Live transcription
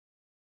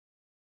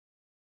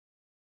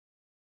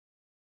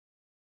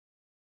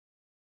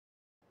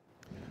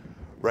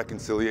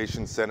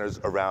Reconciliation centers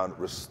around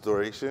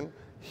restoration,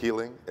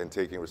 healing, and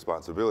taking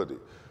responsibility,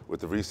 with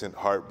the recent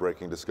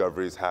heartbreaking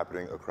discoveries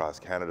happening across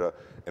Canada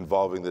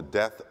involving the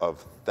death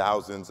of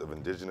thousands of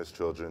Indigenous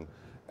children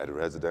at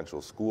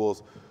residential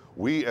schools.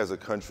 We as a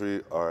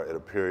country are at a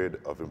period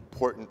of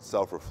important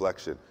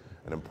self-reflection.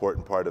 An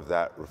important part of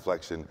that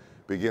reflection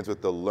begins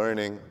with the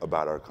learning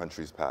about our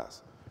country's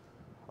past.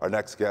 Our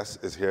next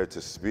guest is here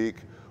to speak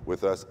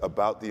with us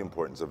about the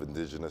importance of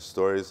Indigenous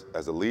stories.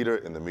 As a leader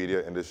in the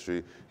media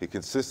industry, he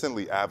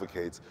consistently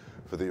advocates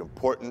for the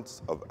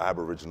importance of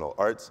Aboriginal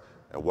arts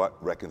and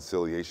what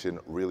reconciliation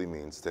really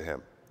means to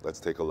him. Let's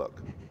take a look.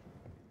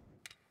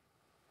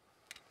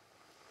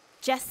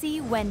 Jesse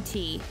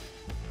Wente.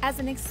 As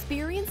an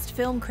experienced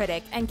film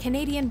critic and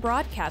Canadian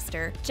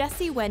broadcaster,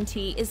 Jesse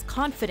Wente is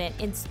confident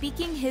in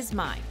speaking his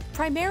mind.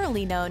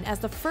 Primarily known as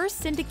the first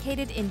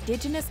syndicated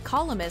Indigenous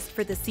columnist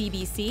for the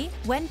CBC,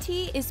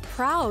 Wente is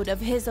proud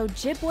of his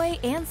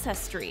Ojibwe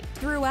ancestry.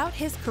 Throughout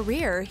his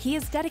career, he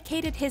has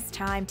dedicated his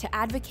time to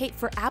advocate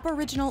for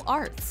Aboriginal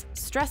arts,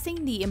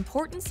 stressing the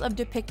importance of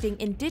depicting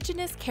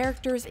Indigenous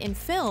characters in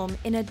film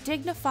in a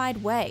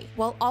dignified way,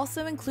 while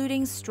also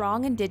including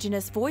strong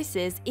Indigenous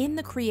voices in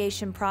the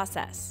creation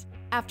process.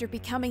 After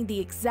becoming the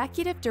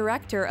executive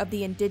director of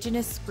the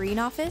Indigenous Screen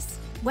Office,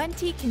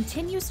 Wente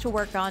continues to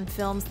work on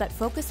films that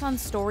focus on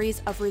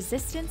stories of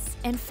resistance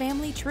and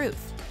family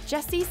truth.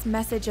 Jesse's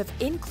message of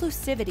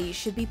inclusivity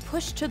should be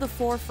pushed to the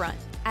forefront,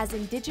 as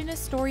Indigenous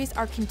stories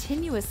are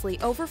continuously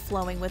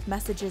overflowing with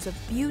messages of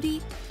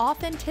beauty,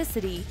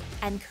 authenticity,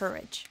 and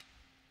courage.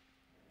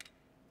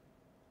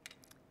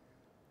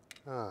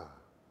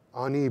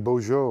 Ani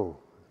Bojo,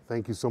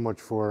 thank you so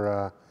much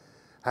for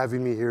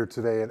having me here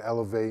today at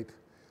Elevate.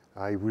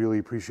 I really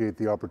appreciate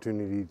the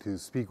opportunity to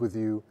speak with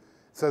you.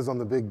 It says on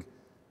the big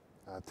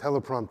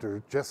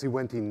teleprompter, Jesse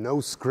Wente, no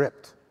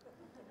script.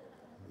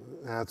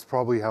 That's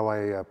probably how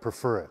I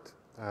prefer it,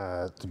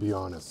 to be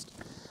honest.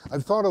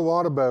 I've thought a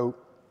lot about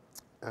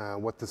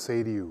what to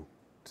say to you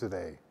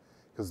today,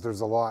 because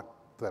there's a lot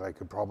that I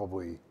could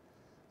probably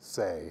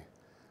say.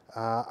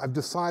 I've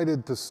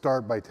decided to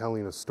start by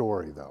telling a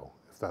story, though,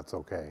 if that's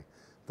okay.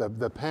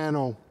 The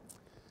panel,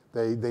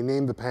 they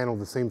named the panel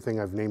the same thing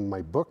I've named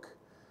my book,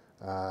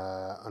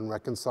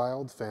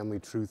 Unreconciled, Family,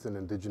 Truth, and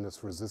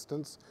Indigenous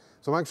Resistance.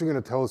 So I'm actually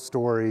going to tell a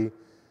story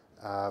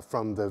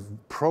from the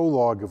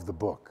prologue of the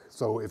book.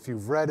 So if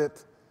you've read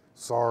it,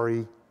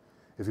 sorry.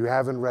 If you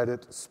haven't read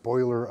it,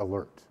 spoiler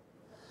alert.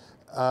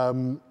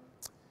 So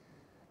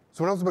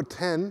when I was about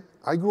 10,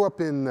 I grew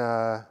up in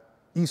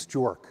East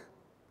York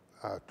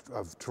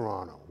of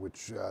Toronto,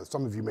 which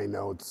some of you may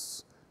know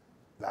it's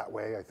that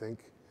way, I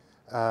think.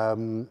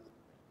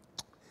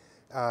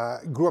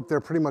 Grew up there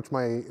pretty much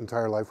my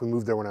entire life. We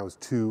moved there when I was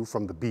 2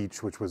 from the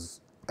beach, which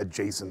was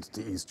adjacent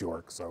to East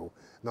York, so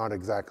not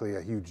exactly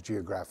a huge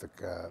geographic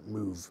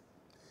move.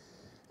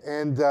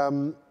 And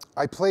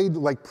I played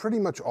like pretty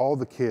much all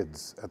the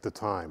kids at the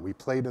time. We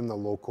played in the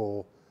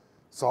local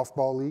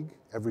softball league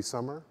every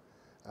summer.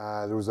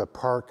 There was a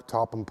park,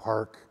 Topham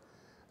Park.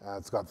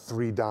 It's got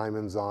 3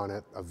 diamonds on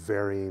it of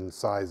varying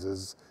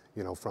sizes,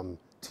 you know, from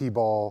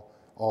T-ball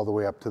all the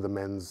way up to the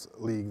men's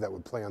league that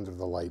would play under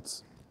the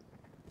lights.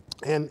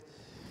 And,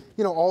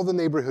 you know, all the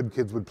neighborhood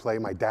kids would play.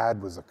 My dad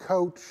was a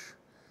coach.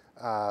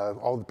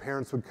 All the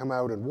parents would come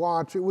out and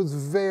watch. It was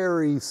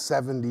very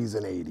 70s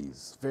and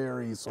 80s,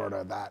 very sort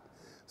of that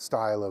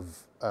style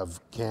of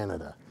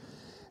Canada.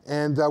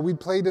 And we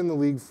played in the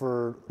league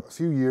for a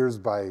few years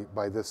by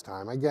this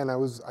time. Again, I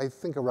was, I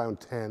think, around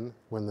 10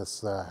 when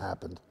this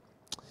happened.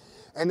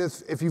 And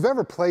if you've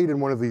ever played in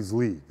one of these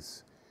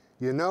leagues,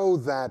 you know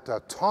that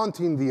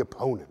taunting the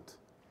opponent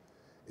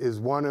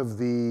is one of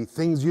the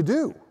things you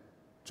do,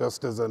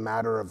 just as a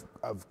matter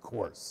of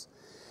course.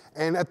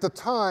 And at the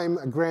time,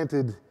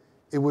 granted,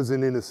 it was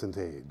an innocent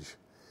age.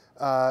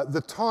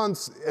 The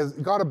taunts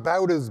got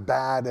about as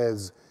bad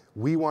as,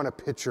 "We want a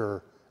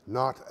pitcher,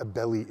 not a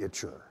belly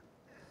itcher."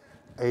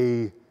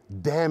 A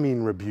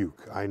damning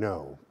rebuke, I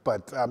know,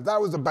 but that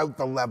was about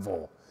the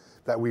level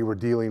that we were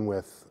dealing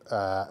with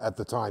at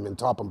the time in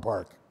Topham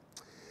Park.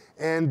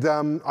 And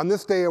on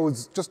this day, it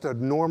was just a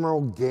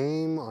normal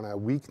game on a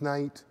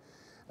weeknight.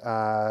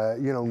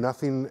 You know,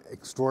 nothing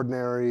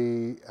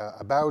extraordinary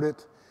about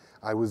it.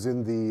 I was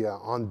in the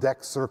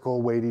on-deck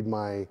circle waiting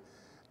my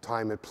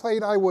time at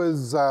plate. I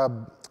was,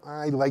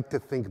 I like to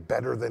think,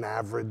 better than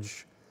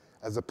average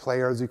as a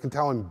player. As you can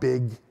tell, I'm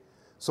big.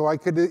 So I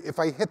could, if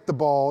I hit the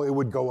ball, it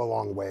would go a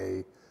long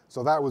way.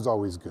 So that was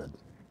always good.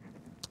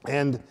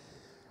 And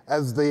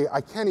as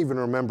I can't even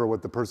remember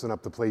what the person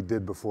up the plate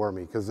did before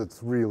me, because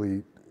it's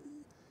really,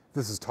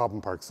 this is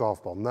Topham Park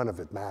softball. None of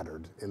it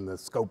mattered in the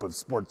scope of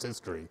sports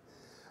history.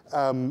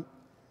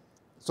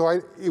 So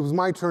it was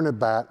my turn at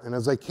bat, and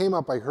as I came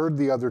up, I heard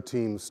the other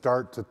team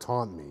start to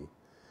taunt me,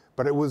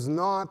 but it was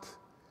not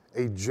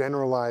a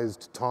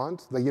generalized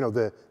taunt. You know,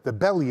 the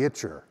belly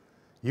itcher,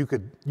 you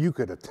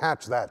could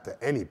attach that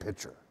to any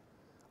pitcher,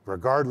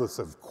 regardless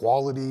of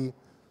quality,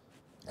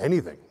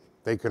 anything.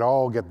 They could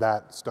all get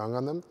that stung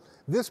on them.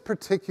 This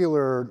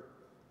particular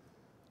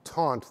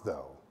taunt,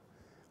 though,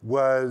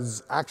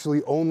 was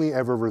actually only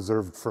ever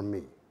reserved for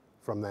me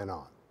from then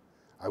on.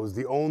 I was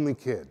the only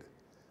kid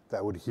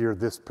that would hear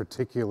this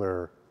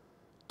particular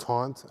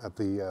taunt at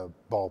the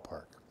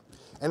ballpark.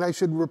 And I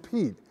should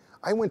repeat,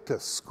 I went to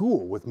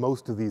school with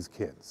most of these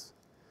kids.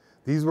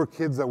 These were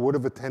kids that would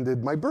have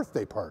attended my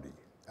birthday party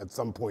at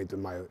some point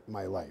in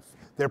my life.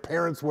 Their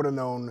parents would have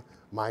known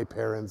my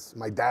parents.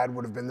 My dad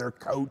would have been their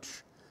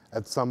coach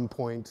at some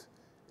point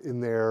in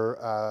their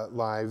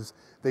lives.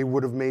 They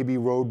would have maybe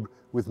rode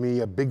with me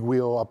a big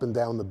wheel up and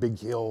down the big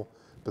hill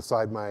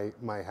beside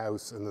my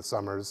house in the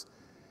summers.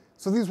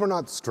 So these were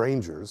not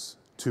strangers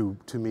to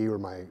me or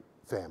my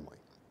family.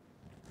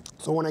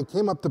 So when I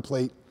came up to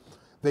plate,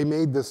 they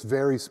made this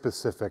very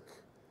specific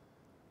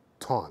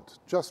taunt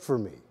just for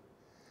me.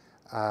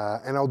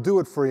 And I'll do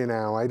it for you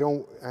now. I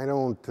don't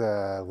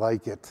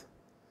like it,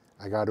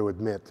 I got to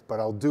admit, but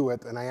I'll do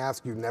it, and I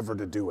ask you never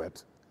to do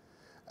it.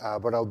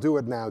 But I'll do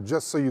it now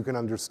just so you can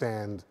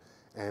understand,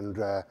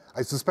 and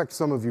I suspect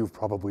some of you have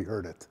probably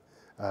heard it,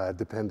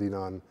 depending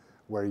on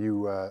where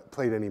you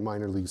played any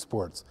minor league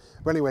sports.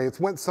 But anyway, it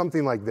went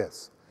something like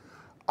this.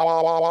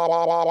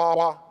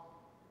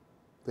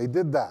 They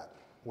did that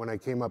when I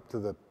came up to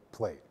the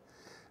plate.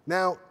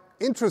 Now,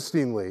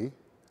 interestingly,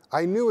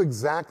 I knew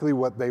exactly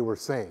what they were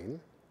saying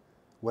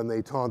when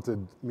they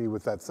taunted me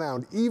with that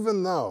sound,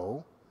 even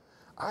though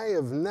I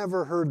have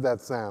never heard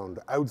that sound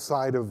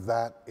outside of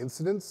that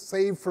incident,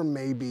 save for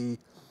maybe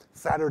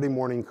Saturday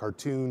morning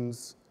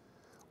cartoons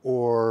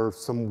or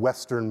some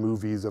Western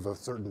movies of a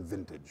certain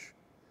vintage.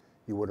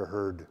 You would have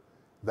heard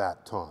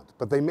that taunt.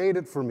 But they made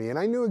it for me, and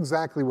I knew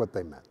exactly what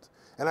they meant.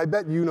 And I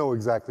bet you know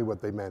exactly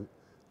what they meant,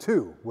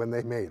 too, when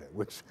they made it,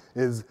 which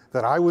is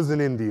that I was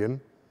an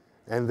Indian,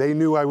 and they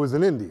knew I was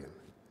an Indian.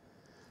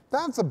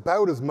 That's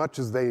about as much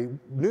as they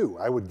knew,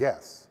 I would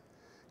guess.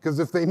 Because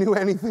if they knew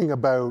anything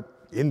about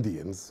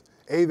Indians,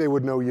 A, they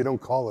would know you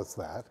don't call us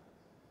that.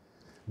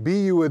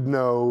 B, you would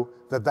know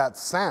that that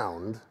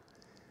sound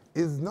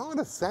is not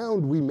a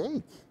sound we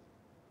make.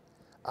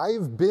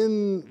 I've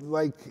been,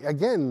 like,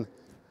 again,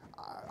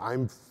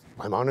 I'm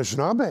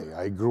Anishinaabe.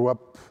 I grew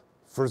up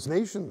First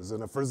Nations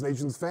in a First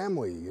Nations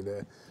family.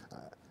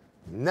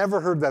 Never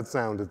heard that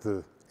sound at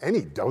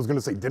I was going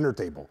to say dinner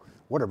table.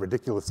 What a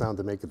ridiculous sound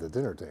to make at the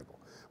dinner table.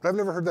 But I've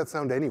never heard that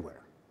sound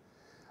anywhere.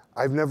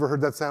 I've never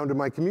heard that sound in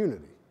my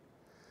community.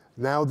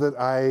 Now that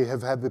I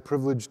have had the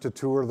privilege to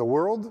tour the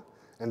world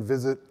and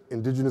visit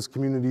Indigenous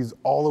communities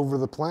all over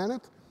the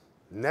planet,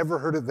 never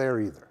heard it there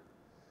either.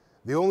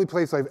 The only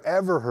place I've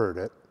ever heard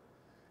it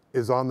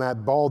is on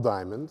that ball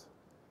diamond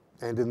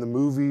and in the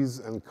movies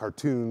and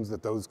cartoons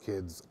that those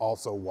kids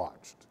also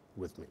watched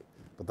with me.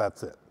 But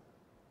that's it.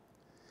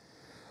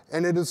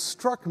 And it has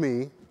struck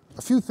me,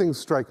 a few things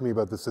strike me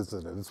about this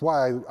incident. It's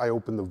why I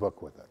opened the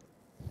book with it.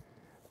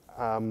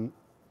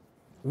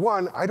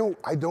 One, I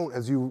don't,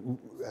 as you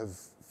have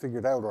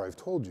figured out or I've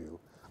told you,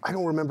 I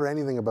don't remember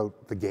anything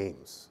about the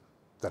games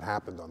that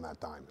happened on that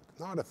diamond.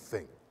 Not a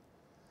thing.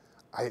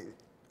 I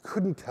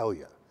couldn't tell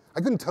you. I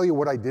couldn't tell you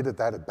what I did at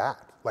that at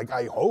bat. Like,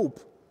 I hope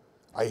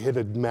I hit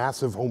a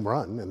massive home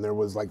run and there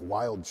was like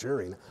wild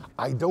cheering.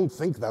 I don't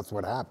think that's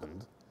what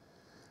happened.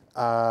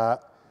 I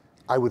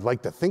would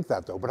like to think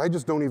that though, but I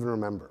just don't even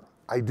remember.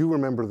 I do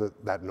remember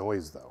that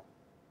noise though.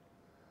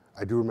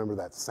 I do remember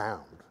that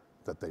sound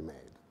that they made.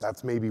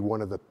 That's maybe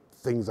one of the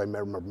things I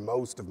remember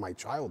most of my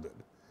childhood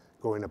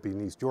growing up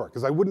in East York,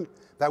 because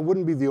that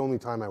wouldn't be the only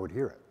time I would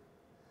hear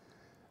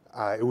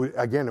it.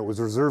 Again, it was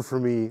reserved for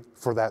me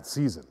for that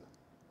season.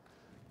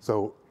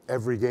 So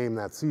every game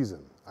that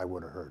season, I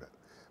would have heard it.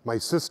 My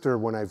sister,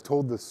 when I've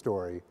told this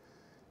story,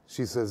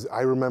 she says,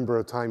 I remember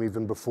a time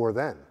even before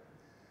then,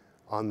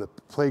 on the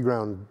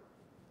playground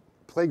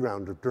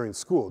during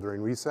school,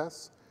 during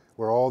recess,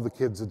 where all the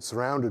kids had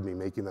surrounded me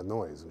making that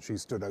noise, and she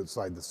stood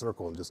outside the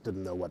circle and just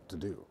didn't know what to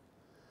do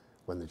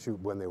when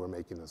they were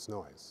making this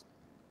noise.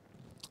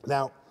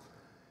 Now,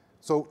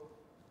 so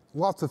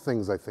lots of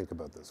things I think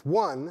about this.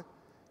 One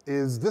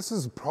is this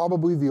is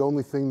probably the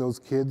only thing those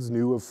kids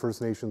knew of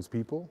First Nations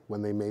people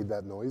when they made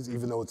that noise,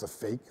 even though it's a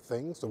fake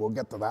thing, so we'll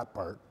get to that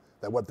part,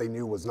 that what they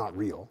knew was not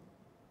real.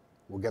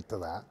 We'll get to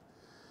that.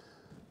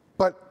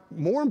 But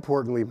more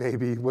importantly,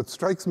 maybe, what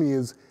strikes me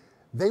is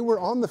they were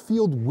on the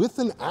field with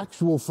an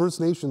actual First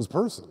Nations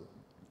person.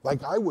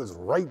 Like, I was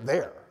right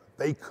there.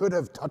 They could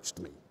have touched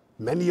me.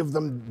 Many of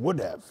them would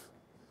have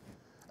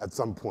at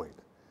some point.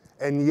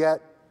 And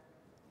yet,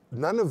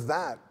 none of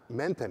that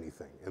meant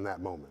anything in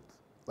that moment.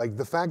 Like,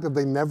 the fact that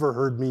they never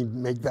heard me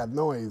make that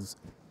noise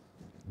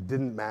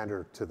didn't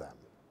matter to them,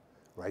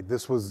 right?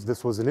 This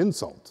was an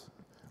insult,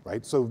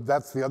 right? So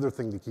that's the other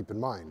thing to keep in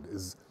mind,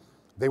 is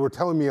they were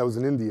telling me I was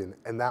an Indian,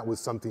 and that was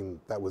something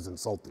that was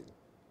insulting,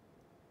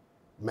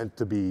 meant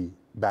to be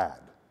bad.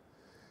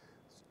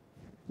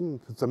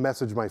 It's a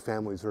message my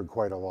family's heard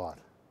quite a lot,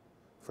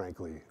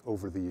 frankly,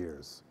 over the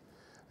years,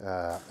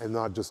 and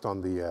not just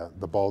on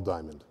the ball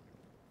diamond.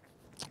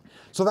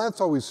 So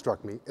that's always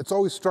struck me. It's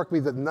always struck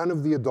me that none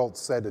of the adults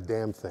said a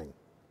damn thing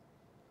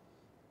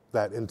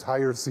that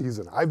entire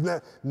season.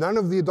 None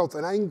of the adults,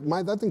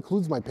 and that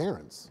includes my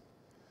parents.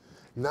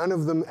 None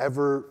of them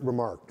ever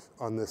remarked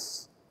on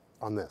this.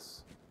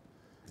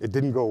 It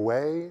didn't go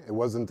away. It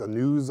wasn't a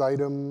news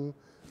item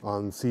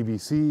on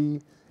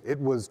CBC. It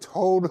was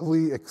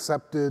totally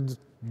accepted,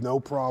 no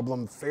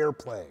problem, fair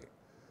play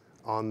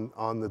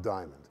on the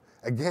diamond.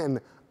 Again,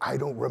 I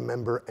don't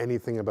remember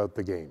anything about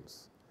the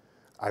games.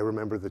 I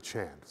remember the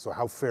chant. So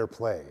how fair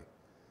play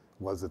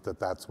was it that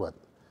that's what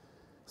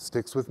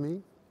sticks with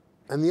me?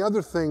 And the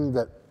other thing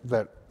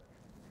that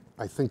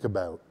I think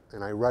about,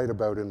 and I write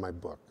about in my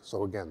book,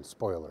 so again,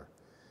 spoiler,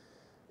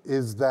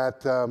 is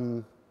that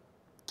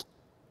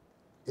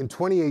in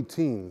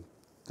 2018,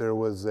 there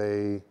was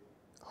a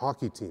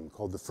hockey team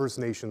called the First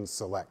Nations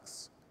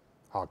Selects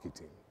hockey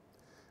team,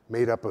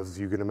 made up of,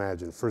 you can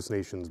imagine, First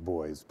Nations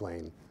boys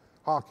playing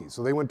hockey.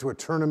 So they went to a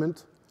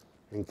tournament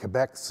in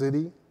Quebec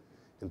City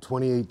in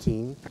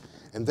 2018,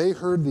 and they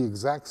heard the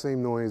exact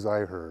same noise I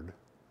heard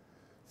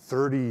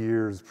 30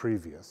 years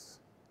previous,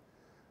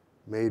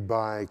 made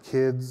by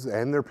kids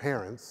and their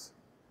parents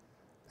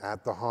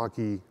at the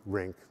hockey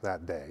rink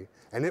that day.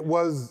 And it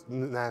was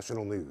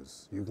national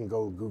news. You can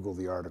go Google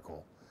the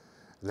article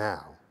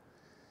now.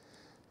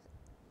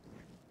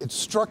 It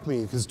struck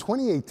me, because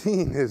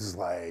 2018 is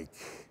like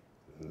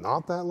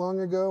not that long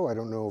ago. I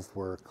don't know if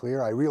we're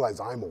clear. I realize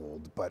I'm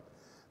old, but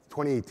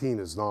 2018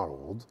 is not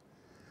old.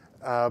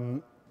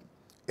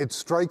 It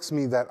strikes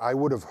me that I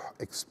would have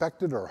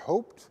expected or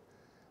hoped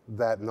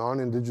that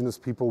non-Indigenous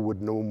people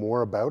would know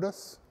more about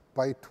us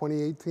by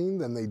 2018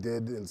 than they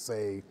did in,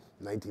 say,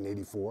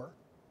 1984.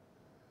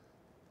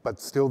 But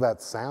still,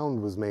 that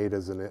sound was made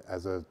as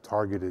a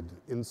targeted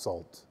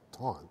insult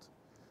taunt.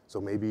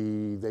 So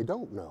maybe they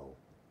don't know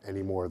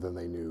any more than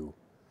they knew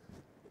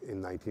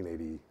in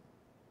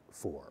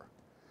 1984.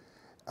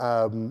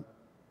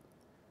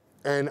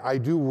 And I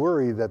do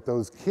worry that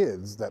those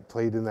kids that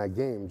played in that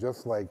game,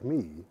 just like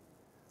me,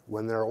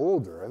 when they're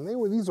older, and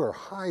these are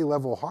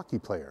high-level hockey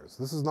players.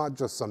 This is not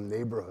just some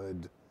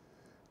neighborhood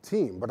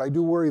team, but I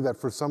do worry that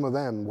for some of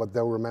them, what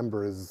they'll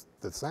remember is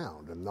the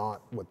sound and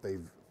not what they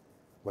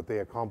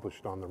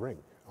accomplished on the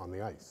rink, on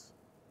the ice.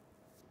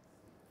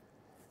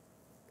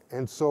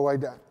 And so it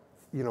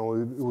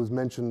was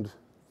mentioned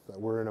that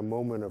we're in a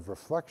moment of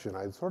reflection.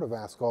 I'd sort of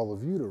ask all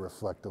of you to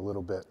reflect a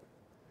little bit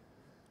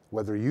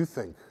whether you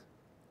think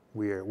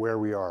where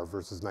we are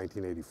versus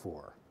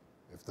 1984,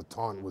 if the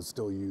taunt was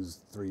still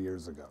used 3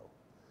 years ago,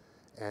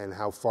 and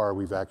how far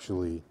we've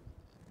actually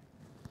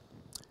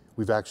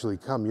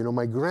come. You know,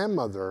 my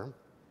grandmother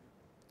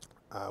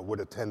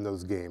would attend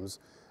those games.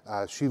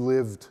 She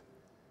lived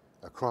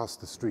across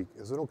the street.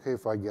 Is it okay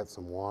if I get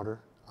some water?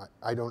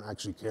 I don't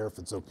actually care if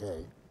it's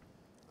okay.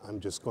 I'm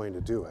just going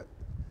to do it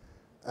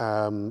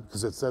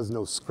because it says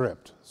no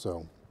script.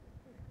 So,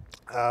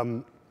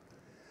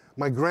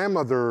 my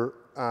grandmother,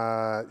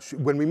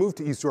 when we moved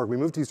to East York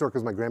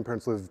because my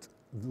grandparents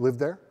lived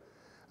there.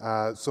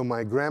 So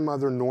my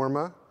grandmother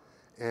Norma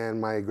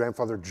and my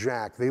grandfather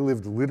Jack, they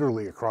lived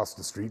literally across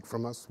the street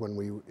from us when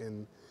we were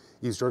in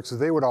East York. So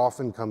they would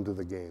often come to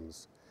the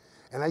games,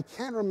 and I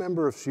can't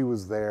remember if she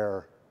was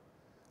there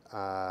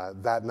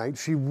that night.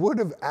 She would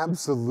have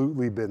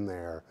absolutely been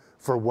there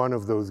for one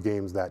of those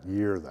games that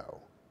year, though.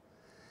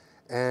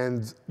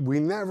 And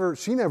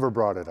she never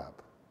brought it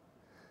up.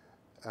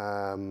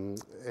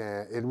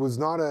 It was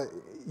not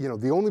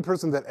the only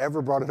person that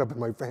ever brought it up in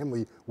my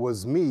family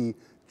was me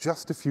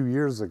just a few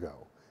years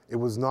ago. It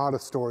was not a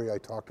story I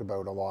talked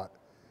about a lot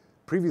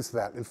previous to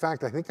that. In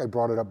fact, I think I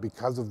brought it up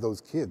because of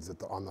those kids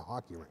on the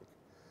hockey rink,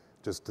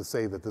 just to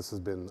say that this has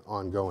been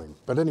ongoing.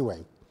 But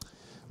anyway,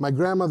 my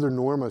grandmother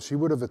Norma, she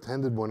would have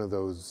attended one of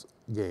those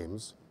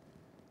games.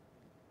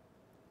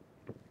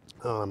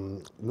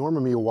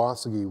 Norma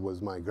Miyawasaki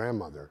was my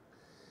grandmother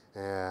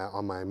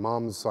on my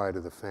mom's side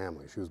of the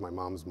family. She was my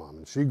mom's mom.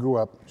 And she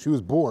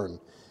was born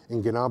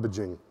in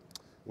Ganabajing,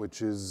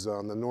 which is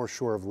on the north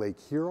shore of Lake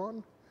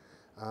Huron.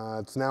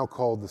 It's now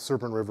called the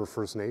Serpent River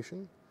First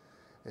Nation.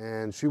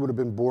 And she would have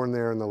been born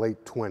there in the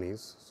late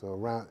 20s. So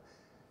around,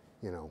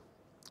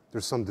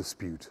 there's some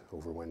dispute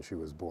over when she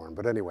was born.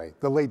 But anyway,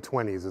 the late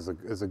 20s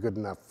is a good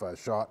enough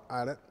shot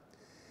at it.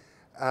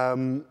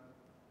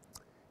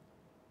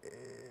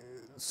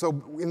 So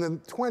in the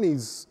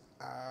 20s,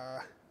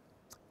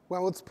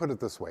 well, let's put it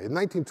this way. In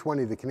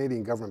 1920, the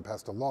Canadian government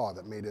passed a law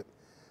that made it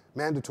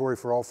mandatory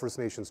for all First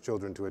Nations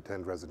children to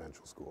attend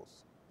residential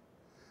schools.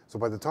 So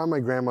by the time my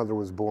grandmother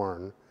was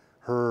born,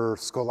 her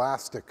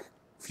scholastic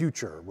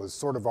future was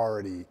sort of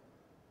already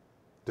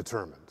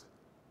determined.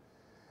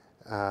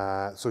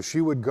 So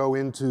she would go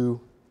into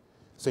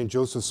St.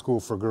 Joseph's School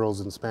for Girls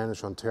in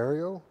Spanish,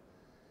 Ontario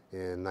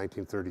in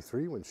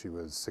 1933 when she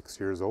was 6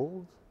 years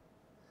old.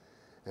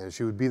 And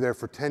she would be there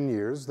for 10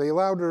 years. They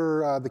allowed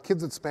her, the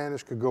kids at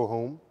Spanish could go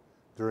home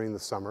during the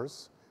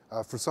summers.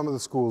 For some of the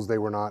schools, they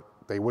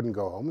wouldn't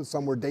go home, and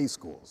some were day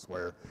schools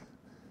where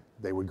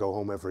they would go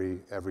home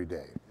every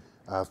day.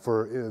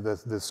 For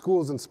the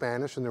schools in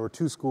Spanish, and there were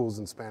 2 schools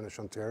in Spanish,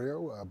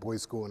 Ontario, a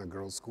boys' school and a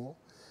girls' school,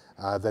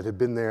 that had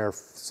been there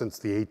since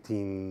the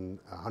 1800s,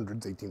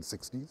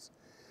 1860s.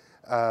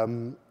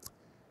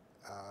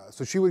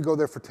 So she would go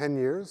there for 10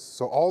 years.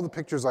 So all the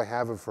pictures I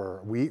have of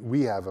her,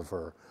 we have of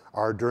her,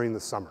 are during the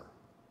summer,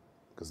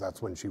 because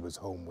that's when she was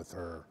home with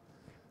her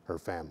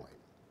family.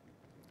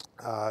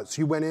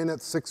 She went in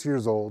at 6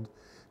 years old.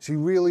 She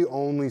really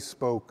only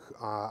spoke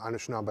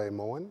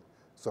Anishinaabemowin,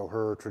 so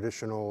her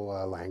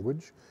traditional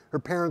language. Her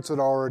parents had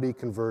already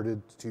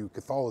converted to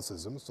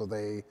Catholicism, so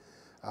they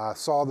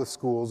saw the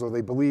schools, or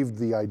they believed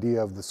the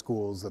idea of the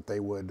schools, that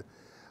they would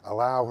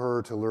allow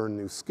her to learn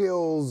new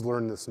skills,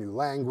 learn this new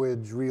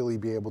language, really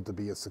be able to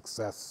be a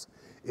success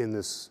in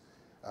this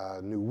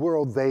new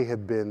world. They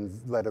had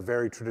led a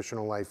very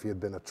traditional life. He had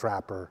been a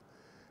trapper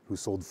who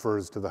sold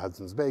furs to the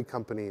Hudson's Bay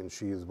Company, and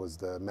she was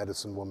the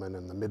medicine woman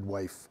and the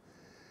midwife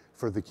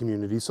for the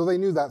community. So they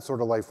knew that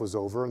sort of life was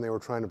over, and they were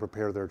trying to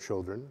prepare their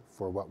children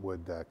for what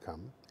would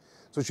come.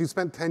 So she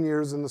spent 10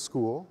 years in the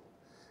school.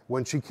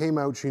 When she came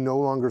out, she no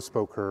longer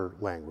spoke her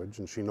language,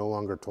 and she no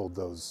longer told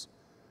those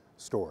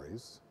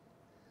stories.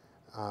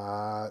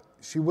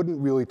 She wouldn't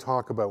really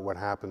talk about what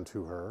happened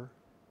to her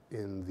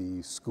in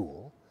the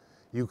school.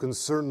 You can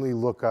certainly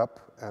look up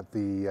at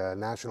the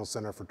National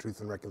Center for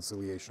Truth and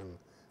Reconciliation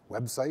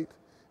website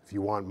if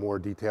you want more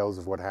details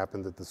of what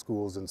happened at the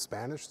schools in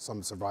Spanish.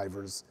 Some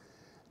survivors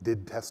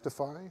did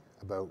testify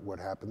about what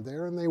happened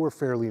there, and they were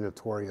fairly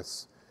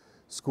notorious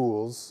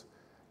schools.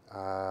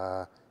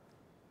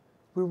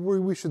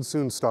 We should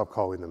soon stop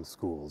calling them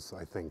schools,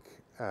 I think,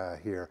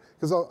 here.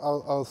 Because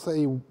I'll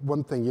say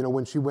one thing, you know,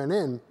 when she went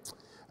in,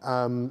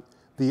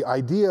 the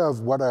idea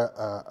of what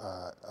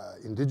a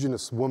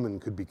Indigenous woman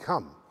could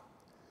become,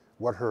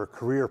 what her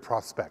career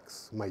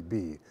prospects might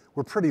be,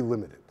 were pretty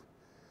limited.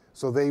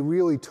 So they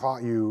really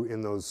taught you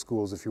in those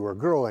schools, if you were a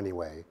girl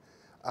anyway,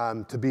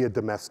 to be a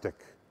domestic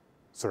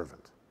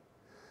servant.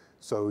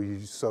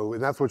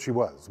 And that's what she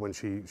was. When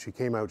she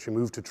came out, she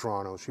moved to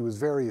Toronto. She was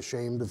very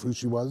ashamed of who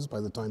she was by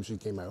the time she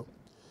came out.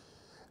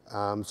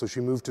 So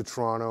she moved to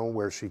Toronto,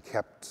 where she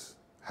kept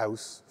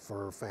house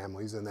for her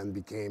families, and then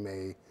became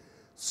a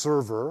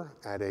server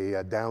at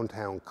a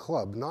downtown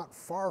club not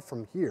far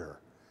from here,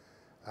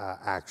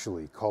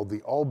 actually, called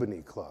the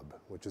Albany Club,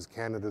 which is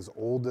Canada's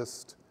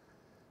oldest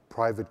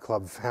private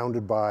club,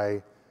 founded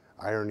by,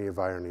 irony of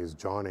ironies,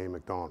 John A.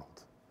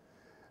 Macdonald,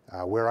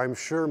 where I'm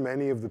sure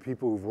many of the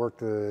people who've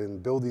worked in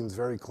buildings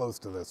very close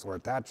to this or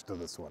attached to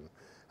this one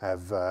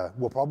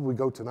will probably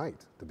go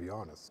tonight, to be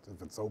honest.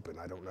 If it's open,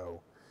 I don't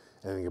know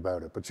anything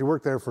about it. But she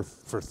worked there for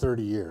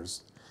 30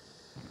 years.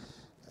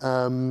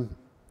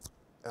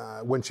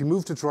 When she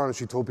moved to Toronto,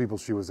 she told people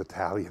she was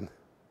Italian,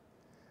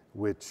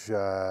 which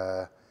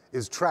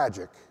is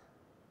tragic,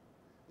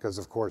 because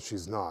of course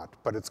she's not,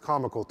 but it's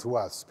comical to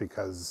us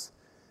because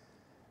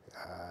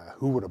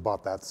who would have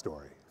bought that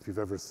story? If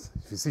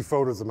you see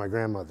photos of my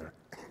grandmother,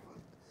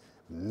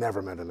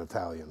 never met an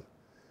Italian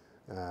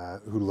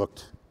who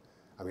looked,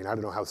 I mean, I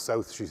don't know how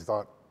south she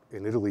thought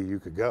in Italy you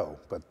could go,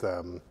 but,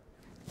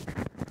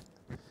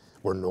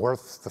 or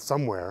north,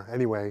 somewhere,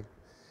 anyway.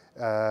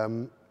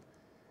 But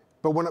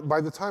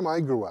by the time I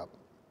grew up,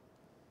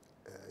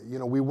 you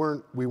know, we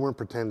weren't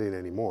pretending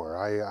anymore.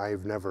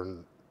 I've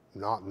never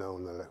not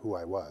known who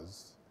I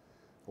was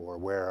or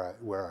where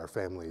our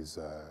families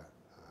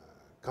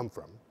come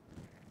from.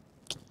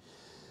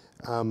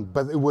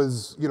 But it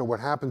was, you know,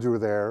 what happened to her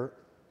there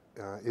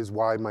is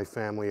why my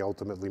family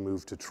ultimately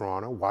moved to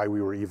Toronto, why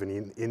we were even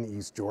in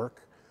East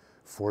York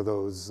for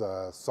those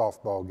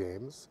softball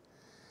games.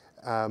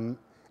 And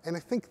I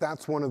think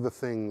that's one of the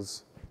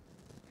things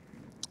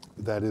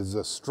that is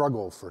a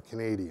struggle for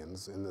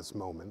Canadians in this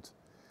moment.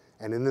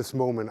 And in this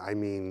moment, I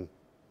mean,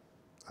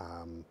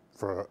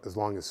 for as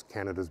long as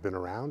Canada's been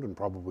around, and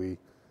probably,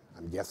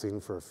 I'm guessing,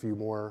 for a few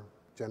more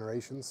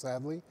generations,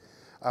 sadly.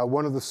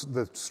 One of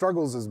the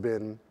struggles has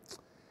been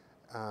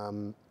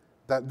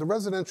that the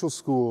residential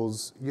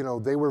schools, you know,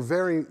 they were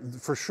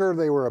for sure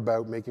they were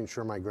about making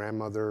sure my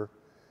grandmother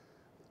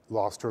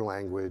lost her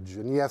language.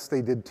 And yes,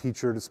 they did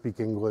teach her to speak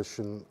English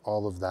and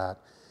all of that.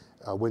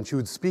 When she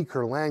would speak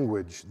her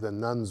language, the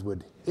nuns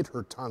would hit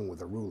her tongue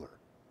with a ruler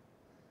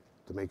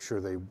to make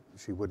sure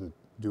she wouldn't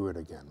do it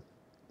again.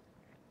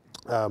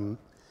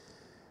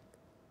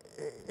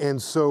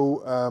 And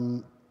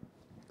so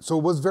it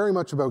was very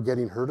much about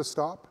getting her to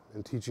stop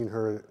and teaching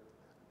her,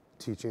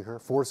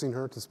 forcing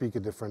her to speak a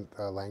different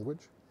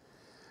language.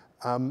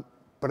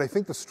 But I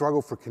think the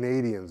struggle for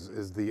Canadians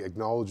is the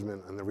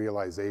acknowledgement and the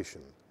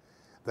realization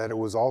that it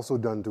was also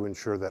done to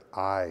ensure that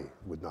I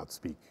would not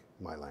speak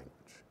my language,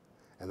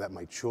 and that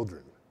my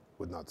children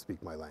would not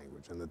speak my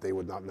language, and that they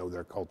would not know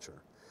their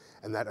culture.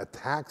 And that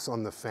attacks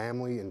on the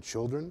family and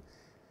children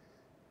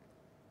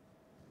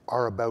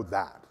are about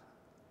that.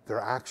 They're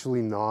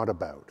actually not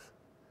about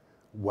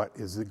what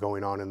is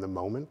going on in the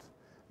moment.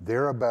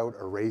 They're about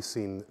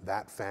erasing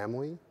that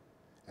family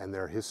and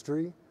their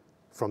history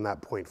from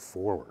that point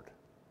forward.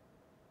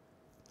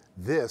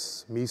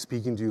 This, me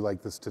speaking to you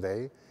like this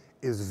today,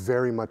 is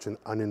very much an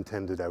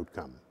unintended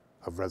outcome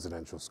of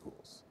residential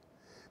schools.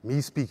 Me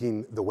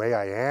speaking the way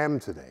I am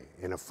today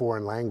in a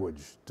foreign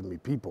language to me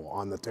people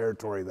on the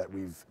territory that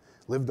we've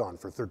lived on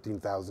for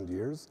 13,000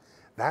 years,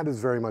 that is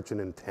very much an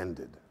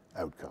intended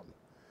outcome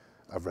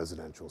of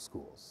residential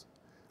schools,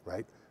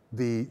 right?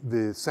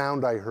 The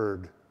sound I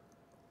heard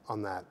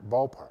on that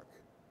ballpark,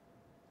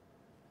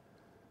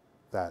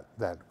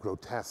 that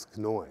grotesque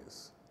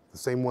noise, the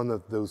same one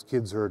that those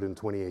kids heard in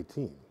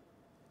 2018,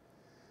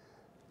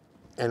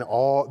 and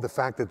all the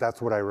fact that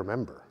that's what I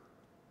remember,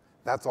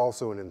 that's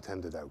also an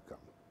intended outcome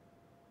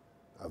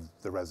of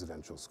the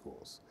residential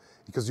schools.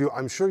 Because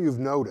I'm sure you've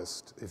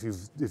noticed, if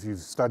you've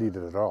studied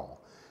it at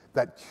all,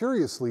 that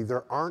curiously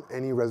there aren't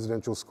any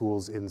residential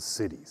schools in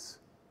cities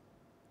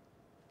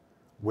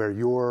where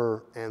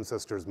your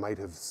ancestors might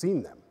have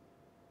seen them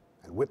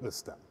and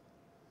witnessed them.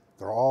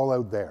 They're all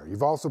out there.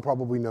 You've also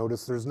probably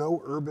noticed there's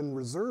no urban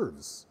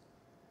reserves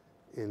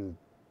in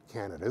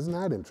Canada. Isn't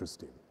that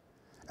interesting?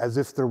 As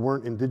if there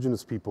weren't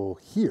Indigenous people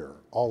here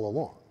all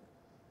along.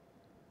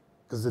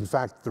 Because in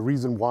fact, the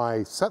reason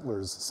why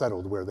settlers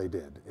settled where they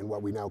did in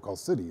what we now call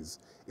cities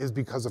is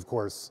because, of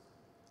course,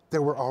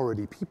 there were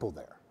already people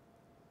there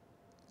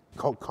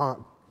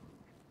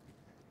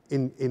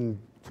in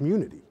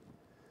community.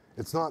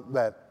 It's not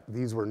that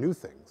these were new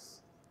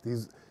things.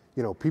 These,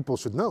 people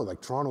should know,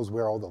 like Toronto's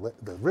where all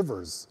the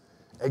rivers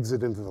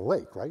exit into the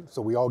lake, right?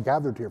 So we all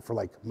gathered here for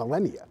like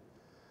millennia.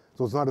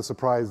 So it's not a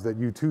surprise that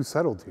you too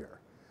settled here.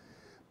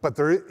 But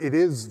it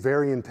is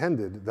very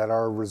intended that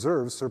our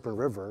reserves, Serpent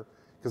River,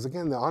 because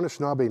again, the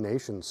Anishinaabe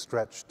Nation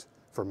stretched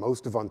for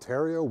most of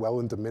Ontario, well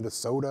into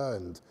Minnesota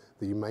and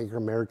the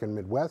American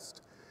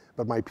Midwest.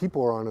 But my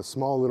people are on a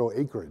small little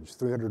acreage,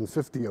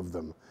 350 of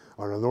them,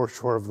 on the north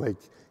shore of Lake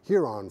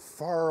Huron,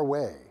 far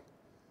away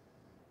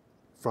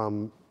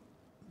from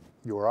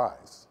your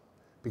eyes,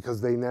 because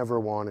they never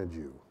wanted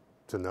you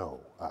to know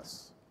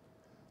us.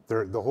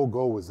 The whole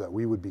goal was that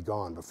we would be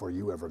gone before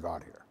you ever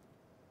got here.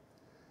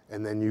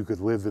 And then you could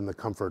live in the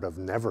comfort of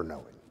never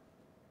knowing.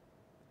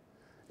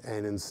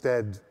 And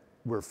instead,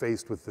 we're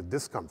faced with the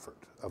discomfort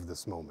of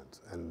this moment,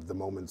 and the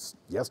moments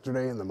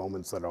yesterday and the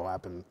moments that will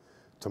happen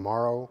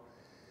tomorrow.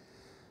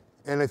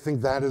 And I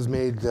think that has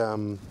made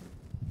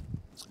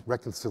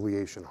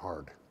reconciliation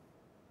hard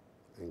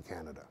in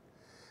Canada.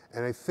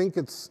 And I think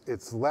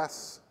it's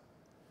less,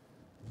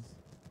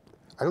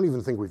 I don't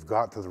even think we've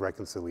got to the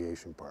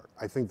reconciliation part.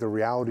 I think the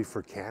reality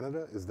for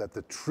Canada is that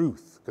the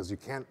truth, because you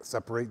can't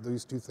separate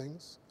these two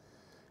things,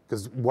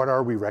 because what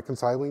are we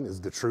reconciling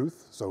is the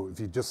truth. So if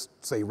you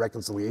just say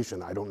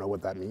reconciliation, I don't know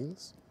what that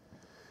means.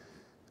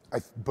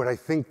 But I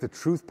think the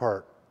truth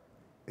part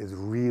is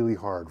really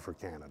hard for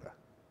Canada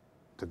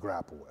to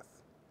grapple with,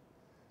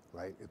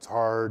 right? It's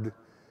hard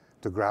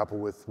to grapple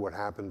with what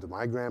happened to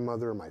my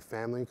grandmother and my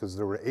family, because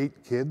there were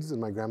 8 kids in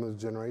my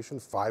grandmother's generation.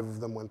 5 of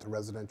them went to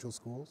residential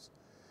schools.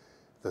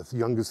 The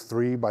youngest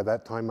 3, by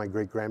that time, my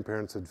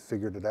great-grandparents had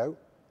figured it out.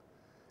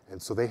 And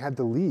so they had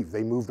to leave.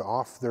 They moved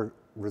off their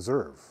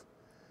reserve,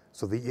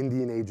 so the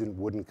Indian agent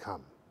wouldn't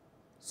come.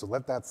 So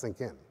let that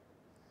sink in.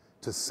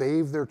 To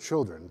save their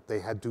children, they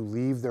had to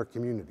leave their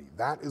community.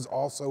 That is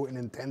also an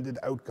intended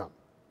outcome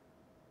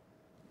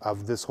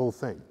of this whole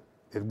thing.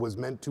 It was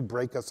meant to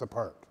break us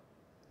apart.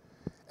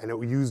 And it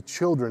used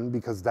children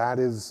because that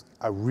is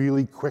a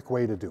really quick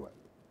way to do it.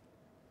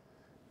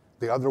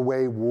 The other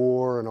way,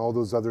 war and all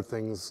those other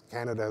things,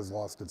 Canada has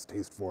lost its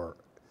taste for,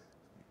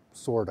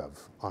 sort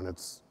of, on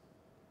its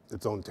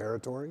own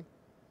territory.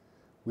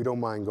 We don't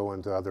mind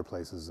going to other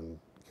places and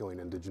killing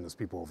Indigenous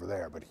people over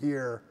there, but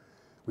here,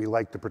 we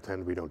like to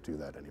pretend we don't do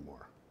that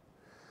anymore.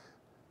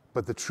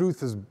 But the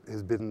truth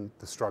has been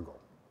the struggle.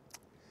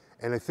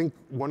 And I think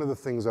one of the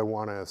things I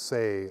want to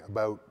say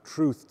about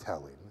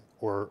truth-telling,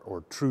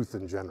 or truth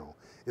in general,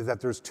 is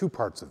that there's 2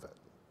 parts of it,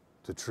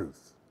 to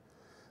truth.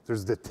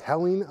 There's the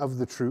telling of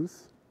the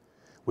truth,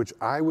 which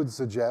I would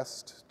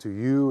suggest to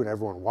you and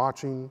everyone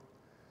watching,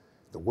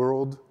 the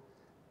world,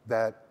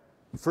 that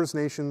First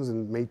Nations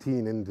and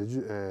Métis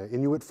and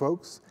Inuit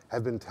folks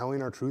have been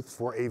telling our truth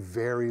for a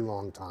very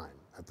long time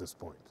at this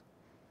point.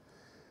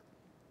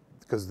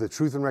 Because the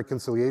Truth and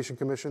Reconciliation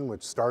Commission,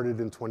 which started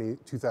in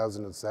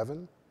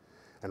 2007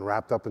 and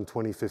wrapped up in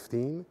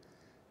 2015,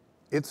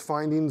 its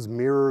findings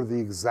mirror the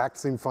exact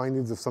same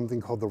findings of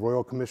something called the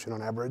Royal Commission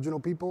on Aboriginal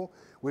People,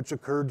 which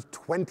occurred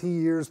 20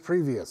 years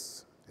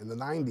previous, in the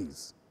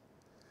 90s,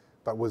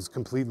 but was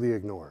completely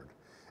ignored.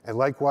 And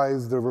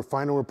likewise, the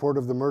final report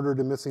of the Murdered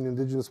and Missing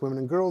Indigenous Women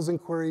and Girls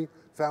Inquiry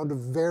found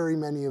very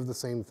many of the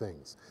same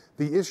things.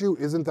 The issue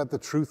isn't that the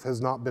truth has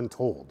not been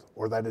told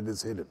or that it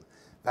is hidden.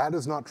 That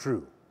is not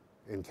true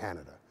in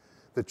Canada.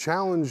 The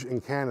challenge in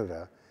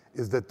Canada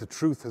is that the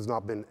truth has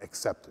not been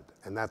accepted,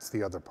 and that's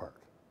the other part.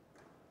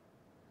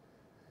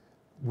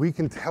 We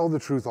can tell the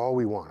truth all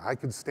we want. I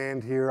could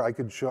stand here, I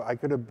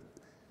could have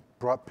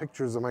brought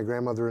pictures of my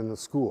grandmother in the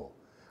school.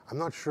 I'm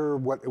not sure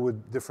what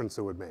difference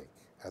it would make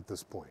at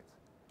this point.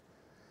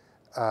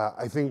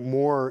 I think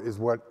more is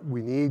what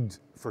we need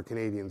for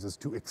Canadians is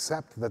to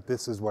accept that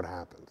this is what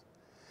happened.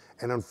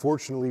 And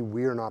unfortunately,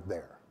 we are not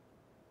there.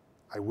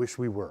 I wish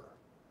we were.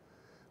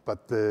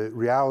 But the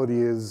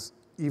reality is,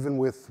 even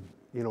with,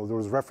 there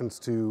was reference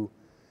to,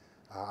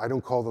 I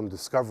don't call them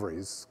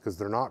discoveries, because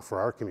they're not for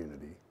our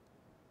community.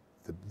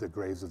 the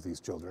graves of these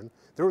children.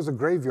 There was a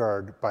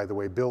graveyard, by the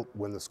way, built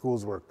when the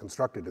schools were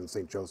constructed in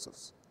St.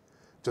 Joseph's,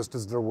 just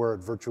as there were at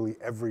virtually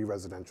every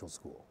residential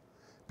school,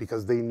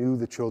 because they knew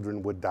the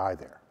children would die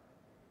there.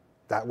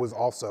 That was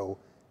also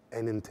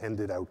an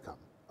intended outcome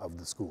of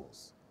the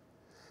schools.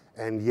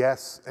 And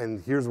yes,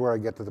 and here's where I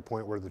get to the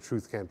point where the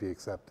truth can't be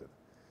accepted.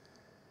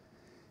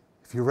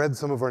 If you read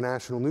some of our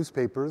national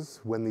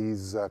newspapers, when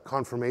these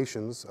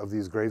confirmations of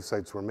these grave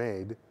sites were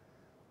made,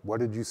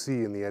 what did you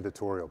see in the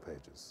editorial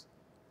pages?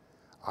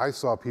 I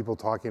saw people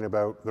talking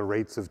about the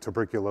rates of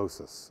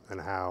tuberculosis and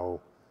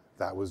how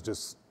that was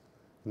just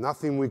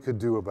nothing we could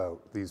do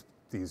about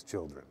these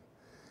children.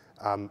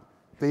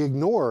 They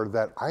ignore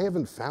that I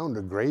haven't found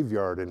a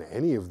graveyard in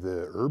any of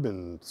the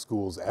urban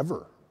schools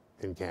ever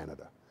in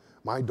Canada.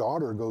 My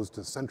daughter goes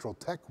to Central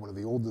Tech, one of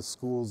the oldest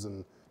schools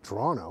in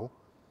Toronto.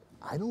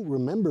 I don't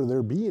remember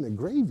there being a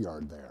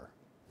graveyard there.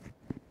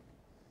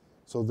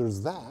 So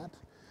there's that.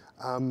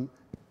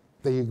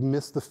 They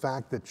miss the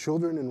fact that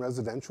children in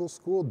residential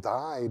school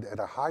died at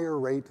a higher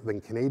rate than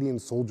Canadian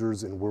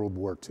soldiers in World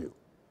War II.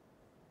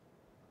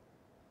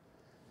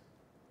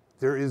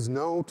 There is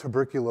no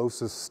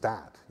tuberculosis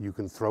stat you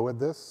can throw at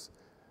this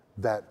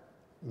that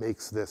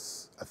makes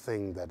this a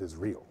thing that is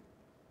real.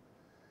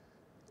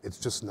 It's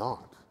just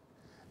not.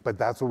 But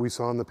that's what we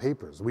saw in the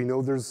papers. We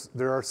know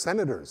there are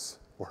senators,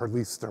 or at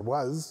least there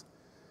was,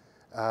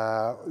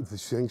 I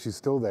think she's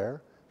still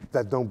there,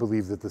 that don't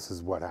believe that this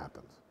is what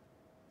happened.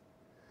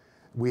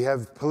 We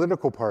have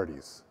political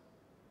parties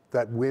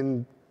that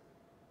win.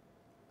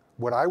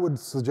 What I would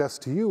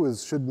suggest to you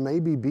is should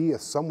maybe be a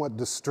somewhat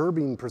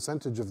disturbing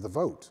percentage of the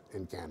vote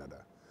in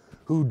Canada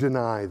who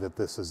deny that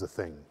this is a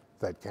thing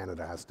that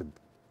Canada has to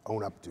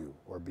own up to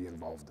or be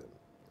involved in.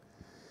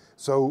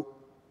 So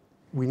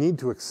we need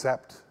to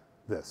accept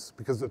this,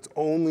 because it's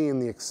only in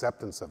the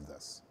acceptance of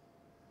this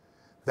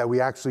that we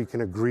actually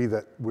can agree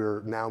that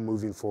we're now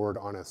moving forward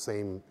on a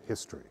same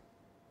history,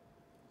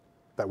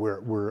 that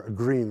we're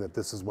agreeing that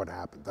this is what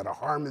happened, that a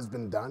harm has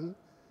been done,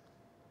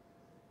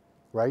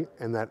 right?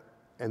 And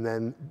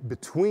then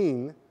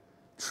between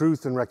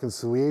truth and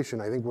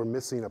reconciliation, I think we're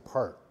missing a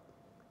part,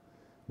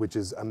 which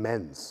is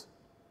amends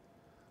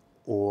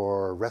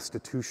or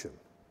restitution,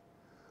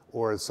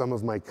 or as some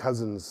of my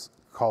cousins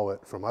call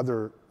it from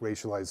other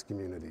racialized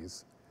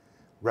communities,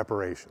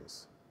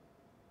 reparations.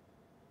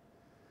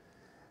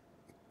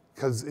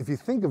 Because if you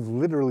think of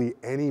literally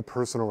any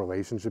personal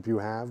relationship you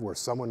have where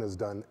someone has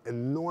done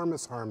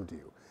enormous harm to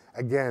you,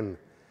 again,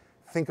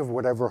 think of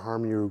whatever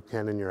harm you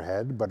can in your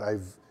head, but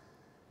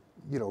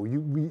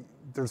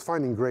there's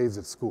finding graves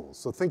at schools.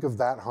 So think of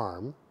that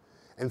harm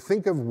and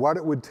think of what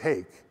it would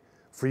take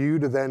for you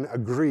to then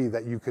agree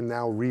that you can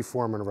now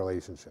reform a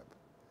relationship.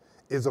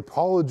 Is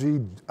apology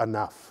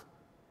enough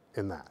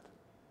in that?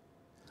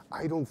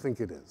 I don't think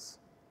it is.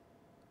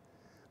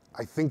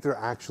 I think there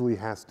actually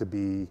has to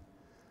be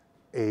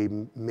a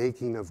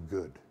making of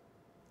good,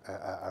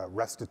 a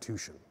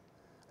restitution,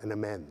 an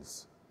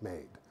amends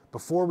made,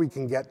 before we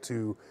can get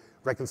to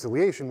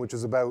reconciliation, which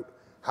is about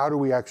how do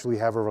we actually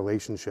have a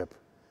relationship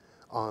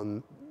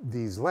on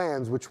these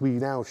lands, which we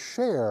now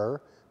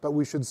share, but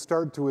we should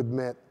start to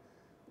admit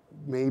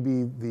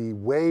maybe the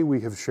way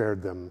we have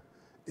shared them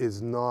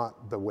is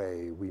not the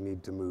way we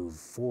need to move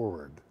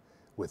forward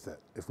with it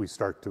if we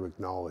start to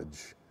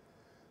acknowledge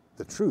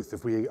the truth,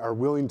 if we are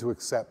willing to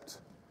accept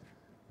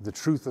the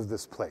truth of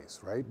this place,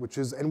 right? Which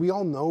is, and we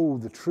all know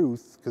the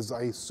truth, because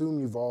I assume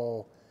you've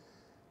all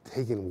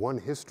taken one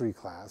history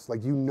class,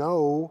 like you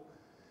know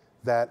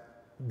that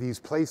these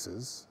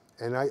places,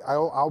 and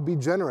I'll be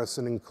generous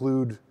and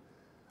include,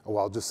 well,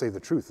 I'll just say the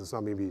truth, it's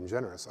not me being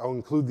generous, I'll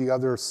include the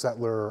other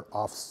settler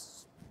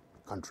off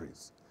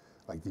countries,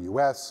 like the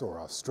US or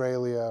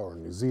Australia or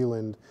New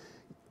Zealand,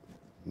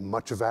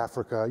 much of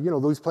Africa,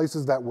 those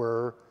places that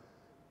were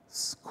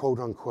quote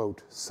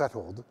unquote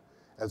settled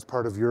as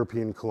part of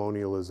European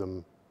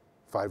colonialism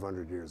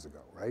 500 years ago,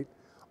 right?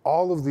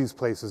 All of these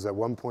places at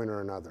one point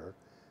or another,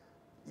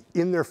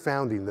 in their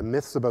founding, the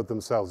myths about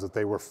themselves that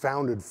they were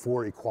founded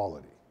for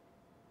equality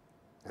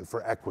and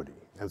for equity,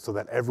 and so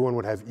that everyone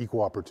would have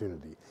equal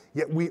opportunity.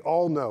 Yet we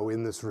all know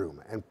in this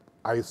room, and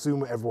I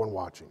assume everyone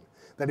watching,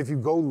 that if you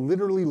go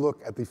literally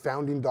look at the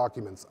founding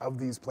documents of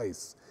these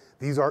places,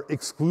 these are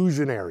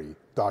exclusionary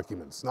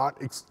documents, not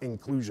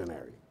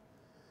inclusionary.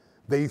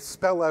 They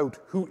spell out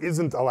who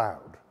isn't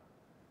allowed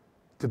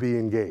to be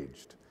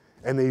engaged,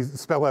 and they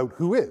spell out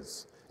who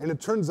is. And it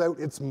turns out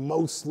it's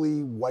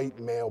mostly white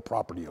male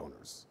property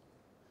owners.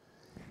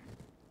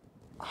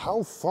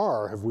 How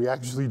far have we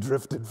actually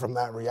drifted from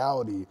that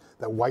reality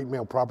that white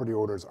male property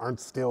owners aren't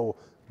still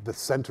the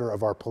center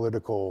of our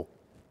political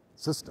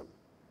system,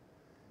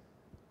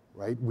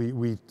 right?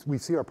 We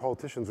see our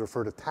politicians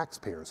refer to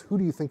taxpayers. Who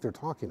do you think they're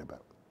talking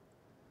about?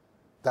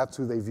 That's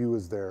who they view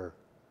as their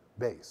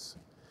base.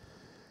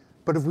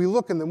 But if we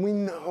look, and then we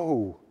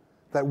know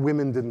that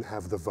women didn't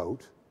have the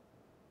vote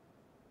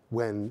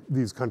when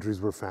these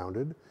countries were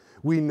founded.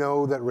 We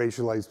know that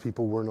racialized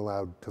people weren't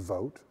allowed to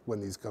vote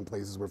when these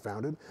places were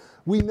founded.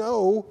 We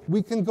know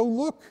we can go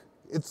look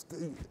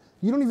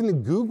You don't even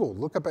need Google.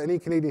 Look up any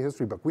Canadian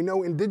history book. We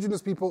know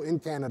Indigenous people in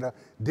Canada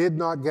did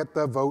not get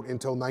the vote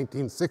until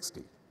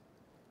 1960.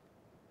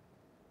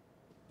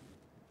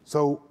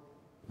 So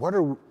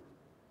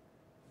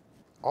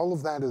all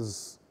of that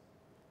is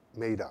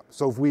made up.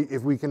 So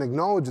if we can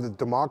acknowledge that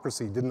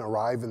democracy didn't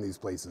arrive in these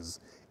places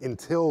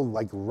until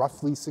like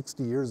roughly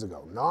 60 years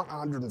ago, not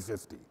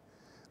 150,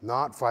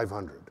 not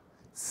 500,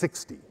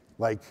 60.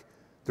 Like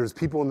there's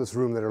people in this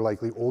room that are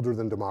likely older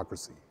than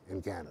democracy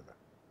in Canada.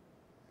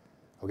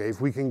 Okay,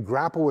 if we can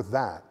grapple with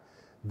that,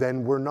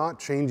 then we're not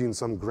changing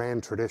some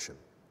grand tradition.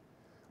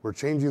 We're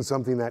changing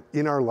something that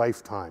in our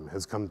lifetime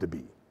has come to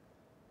be.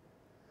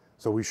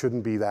 So we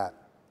shouldn't be that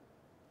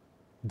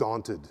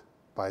daunted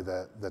by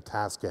the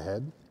task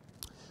ahead.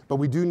 But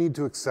we do need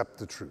to accept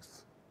the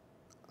truth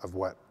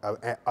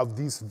of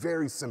these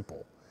very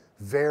simple,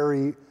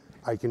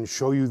 I can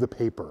show you the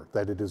paper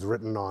that it is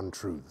written on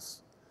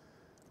truths,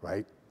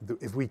 right?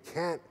 If we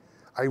can't,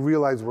 I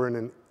realize we're in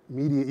a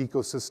media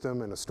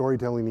ecosystem and a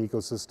storytelling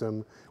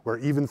ecosystem where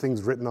even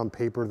things written on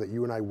paper that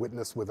you and I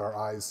witness with our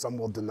eyes, some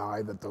will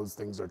deny that those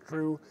things are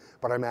true,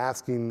 but I'm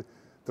asking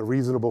the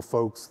reasonable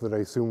folks that I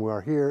assume we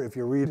are here, if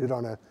you read it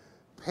on a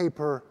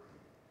paper,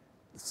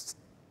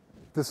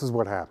 this is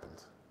what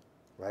happened,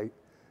 right?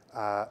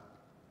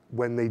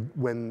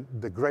 When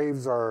the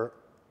graves are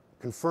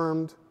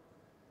confirmed,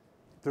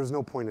 there's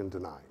no point in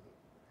denying.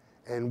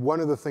 And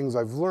one of the things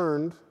I've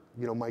learned,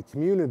 my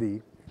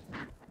community,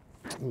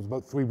 it was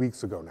about 3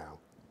 weeks ago now,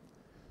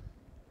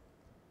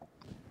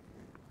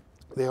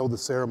 they held a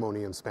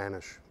ceremony in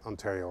Spanish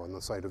Ontario on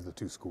the site of the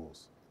two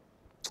schools.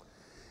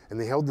 And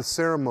they held the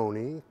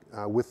ceremony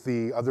with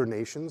the other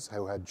nations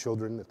who had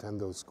children attend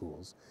those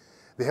schools.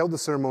 They held the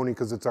ceremony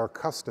because it's our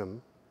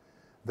custom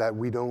that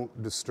we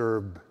don't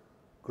disturb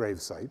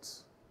grave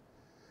sites.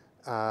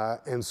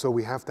 And so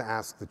we have to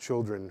ask the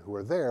children who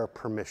are there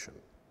permission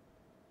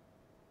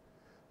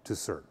to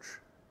search.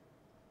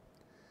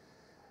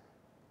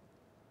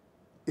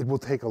 It will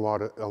take a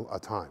lot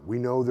of time. We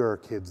know there are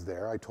kids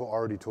there. I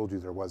already told you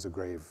there was a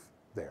grave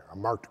there, a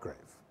marked grave.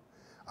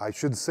 I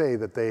should say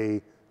that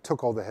they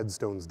took all the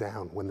headstones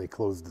down when they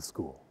closed the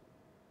school.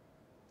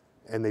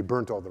 And they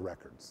burnt all the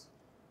records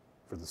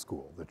for the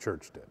school, the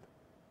church did.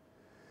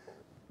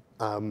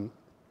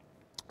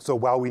 So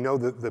while we know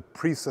that the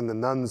priests and the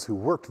nuns who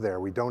worked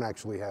there, we don't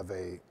actually have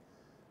a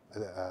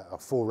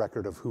full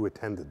record of who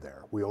attended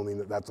there.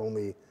 That's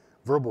only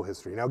verbal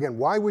history. Now again,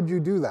 why would you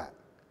do that?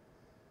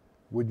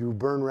 Would you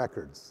burn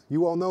records?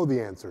 You all know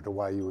the answer to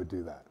why you would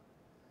do that.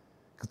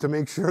 To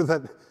make sure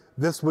that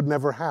this would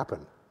never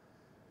happen.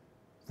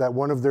 That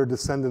one of their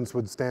descendants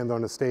would stand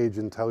on a stage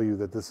and tell you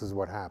that this is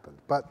what happened.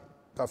 But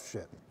tough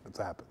shit, it's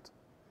happened.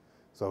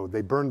 So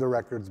they burned the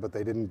records, but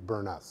they didn't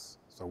burn us.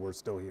 So we're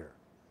still here.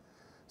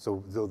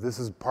 So this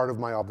is part of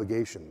my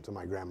obligation to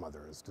my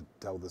grandmother, is to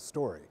tell this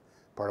story.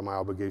 Part of my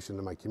obligation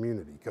to my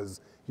community,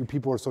 because you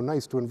people are so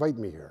nice to invite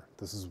me here.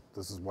 This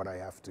is what I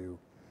have to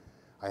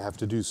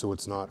do, so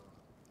it's not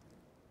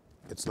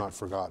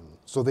forgotten.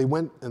 So they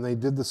went and they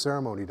did the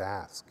ceremony to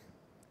ask.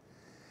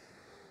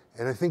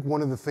 And I think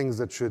one of the things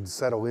that should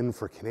settle in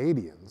for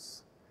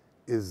Canadians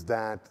is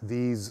that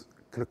these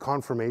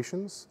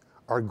confirmations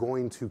are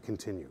going to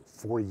continue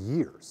for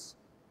years.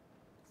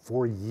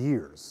 For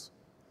years.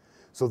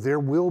 So there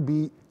will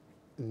be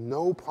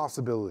no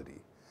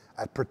possibility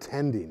at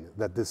pretending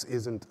that this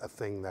isn't a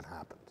thing that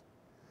happened.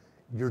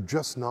 You're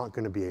just not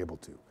going to be able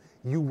to.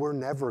 You were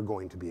never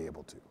going to be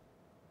able to,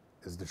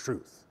 is the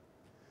truth.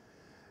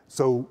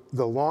 So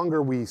the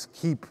longer we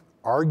keep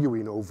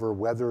arguing over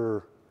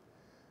whether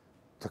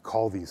to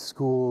call these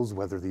schools,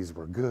 whether these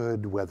were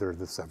good, whether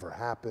this ever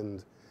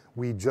happened,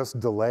 we just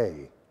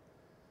delay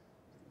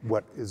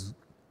what is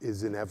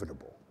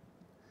inevitable.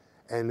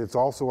 And it's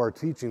also our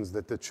teachings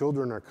that the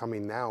children are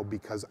coming now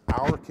because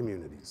our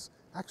communities,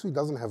 actually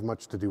doesn't have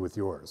much to do with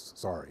yours,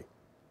 sorry,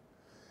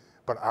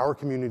 but our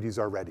communities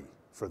are ready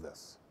for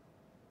this.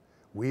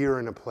 We are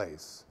in a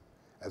place,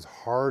 as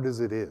hard as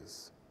it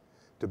is,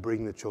 to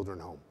bring the children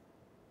home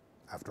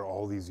after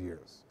all these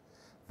years.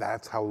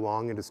 That's how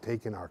long it has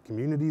taken our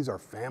communities, our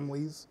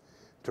families,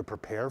 to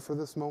prepare for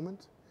this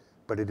moment,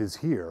 but it is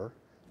here.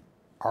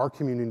 Our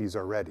communities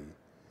are ready.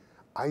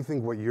 I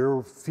think what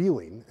you're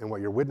feeling and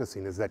what you're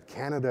witnessing is that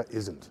Canada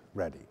isn't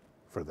ready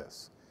for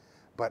this.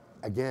 But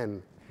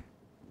again,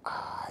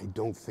 I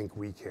don't think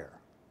we care.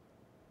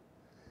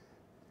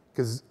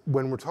 Because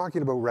when we're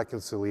talking about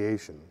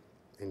reconciliation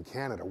in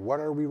Canada, what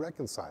are we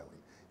reconciling?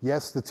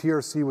 Yes, the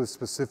TRC was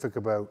specific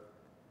about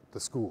the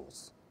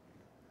schools.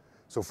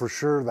 So for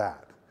sure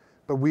that.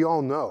 But we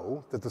all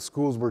know that the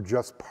schools were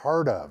just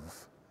part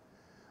of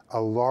a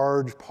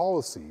large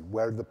policy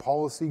where the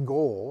policy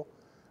goal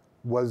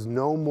was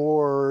no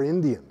more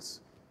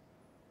Indians.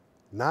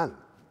 None.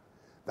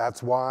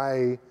 That's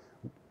why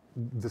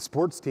the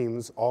sports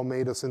teams all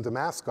made us into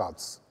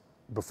mascots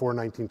before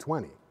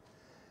 1920.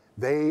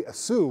 They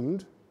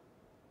assumed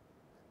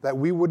that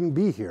we wouldn't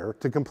be here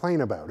to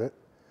complain about it,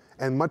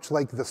 and much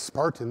like the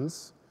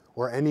Spartans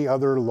or any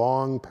other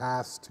long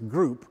past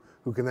group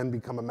who can then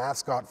become a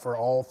mascot for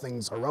all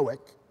things heroic,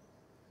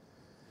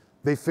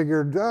 they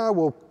figured,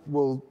 we'll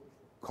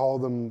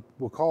call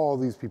all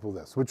these people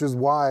this, which is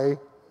why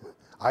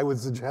I would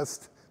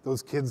suggest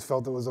those kids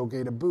felt it was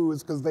okay to boo,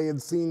 is because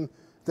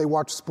they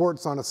watched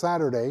sports on a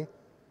Saturday,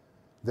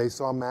 they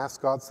saw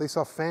mascots, they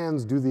saw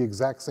fans do the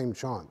exact same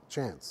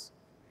chants.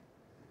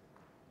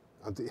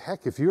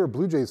 Heck, if you're a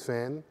Blue Jays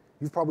fan,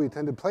 you've probably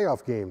attended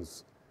playoff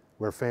games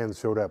where fans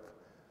showed up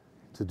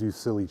to do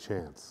silly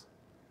chants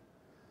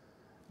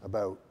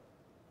about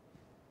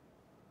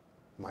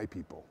my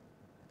people.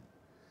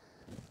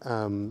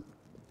 Because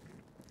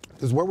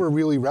what we're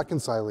really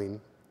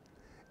reconciling,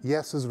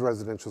 yes, is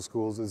residential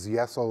schools, is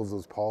yes, all of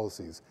those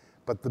policies,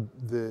 but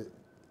the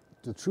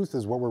truth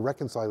is what we're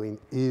reconciling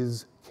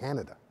is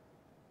Canada,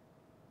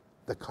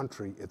 the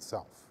country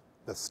itself,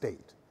 the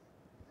state.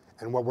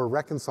 And what we're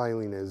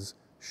reconciling is,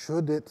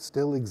 should it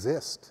still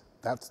exist?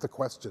 That's the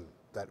question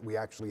that we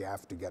actually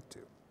have to get to.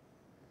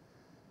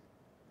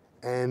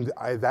 And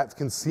that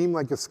can seem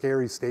like a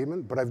scary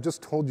statement, but I've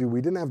just told you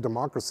we didn't have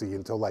democracy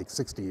until like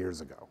 60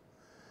 years ago.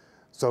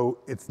 So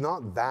it's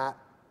not that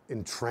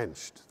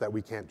entrenched that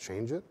we can't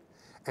change it.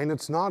 And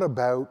it's not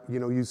about,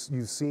 you've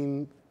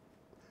seen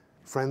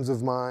friends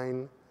of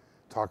mine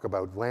talk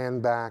about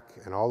land back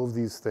and all of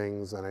these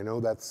things, and I know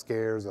that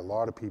scares a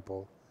lot of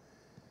people.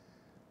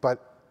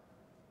 But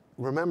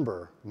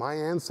remember, my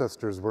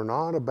ancestors were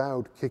not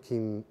about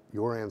kicking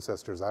your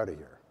ancestors out of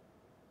here.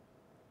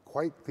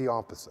 Quite the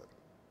opposite.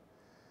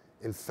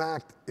 In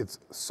fact, it's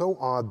so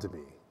odd to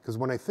me, because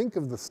when I think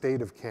of the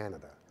state of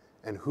Canada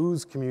and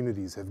whose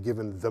communities have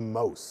given the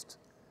most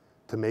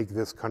to make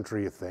this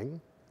country a thing,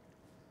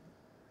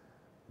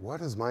 what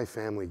has my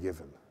family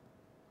given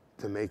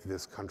to make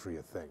this country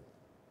a thing?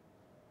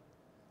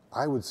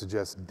 I would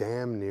suggest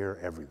damn near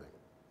everything.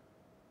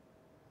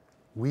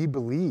 We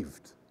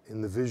believed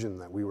in the vision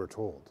that we were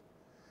told.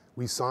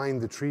 We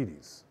signed the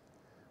treaties.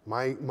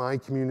 My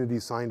community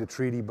signed a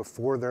treaty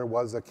before there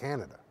was a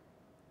Canada,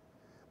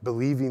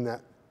 believing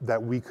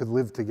that we could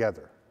live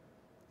together,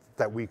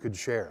 that we could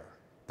share,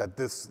 that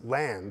this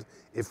land,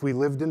 if we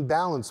lived in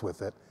balance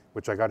with it,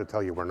 which I got to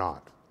tell you we're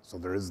not, so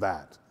there is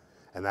that,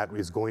 and that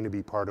is going to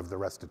be part of the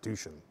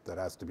restitution that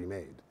has to be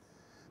made.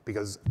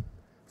 Because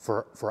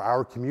for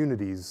our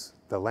communities,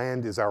 the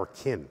land is our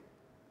kin,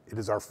 it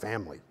is our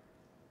family,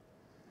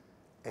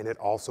 and it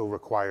also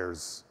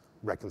requires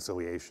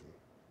reconciliation.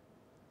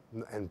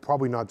 And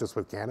probably not just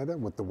with Canada,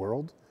 with the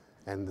world,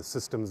 and the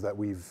systems that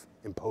we've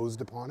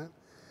imposed upon it.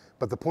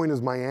 But the point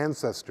is, my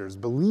ancestors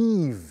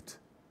believed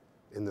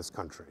in this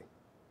country,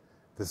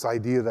 this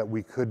idea that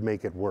we could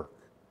make it work.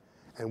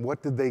 And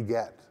what did they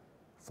get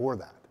for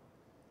that?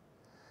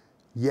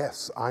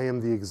 Yes, I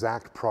am the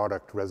exact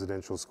product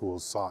residential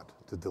schools sought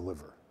to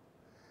deliver.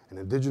 An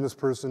Indigenous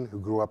person who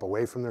grew up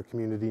away from their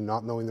community,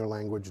 not knowing their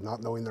language,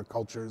 not knowing their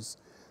cultures,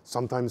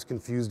 sometimes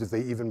confused if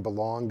they even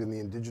belonged in the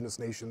Indigenous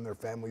nation their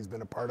family's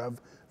been a part of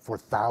for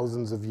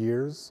thousands of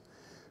years,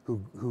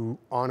 who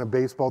on a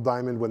baseball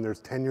diamond when they're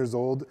 10 years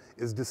old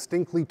is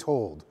distinctly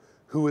told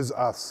who is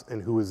us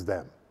and who is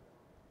them.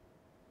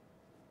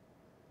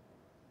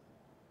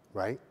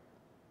 Right?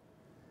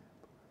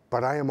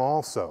 But I am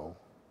also,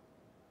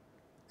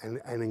 and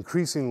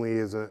increasingly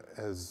as a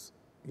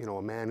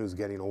man who's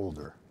getting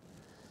older,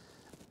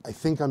 I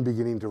think I'm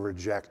beginning to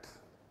reject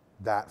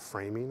that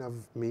framing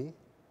of me.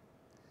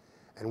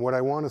 And what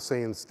I want to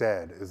say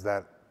instead is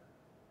that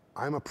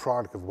I'm a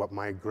product of what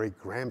my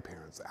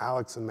great-grandparents,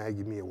 Alex and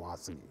Maggie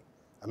Miyawasaki,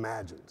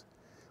 imagined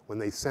when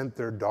they sent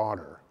their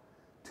daughter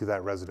to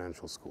that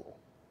residential school,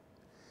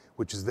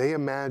 which is they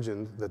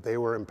imagined that they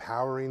were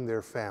empowering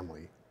their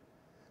family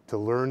to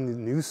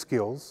learn new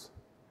skills,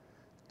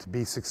 to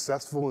be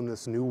successful in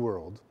this new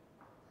world,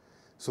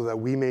 so that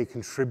we may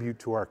contribute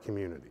to our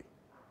community.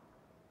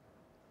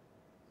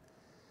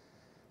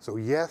 So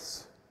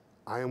yes,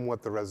 I am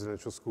what the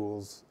residential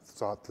schools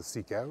sought to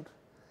seek out,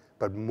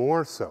 but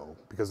more so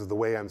because of the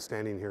way I'm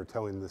standing here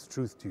telling this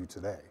truth to you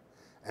today,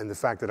 and the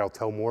fact that I'll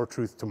tell more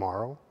truth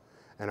tomorrow,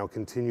 and I'll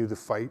continue to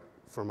fight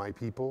for my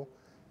people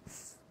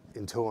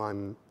until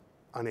I'm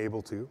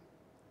unable to.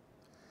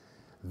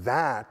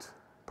 That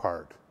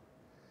part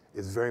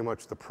is very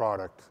much the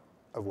product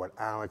of what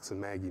Alex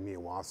and Maggie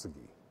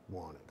Miyawasaki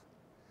wanted.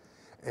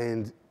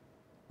 And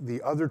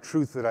the other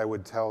truth that I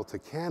would tell to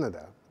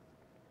Canada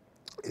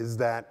is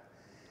that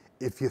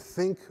if you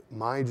think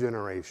my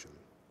generation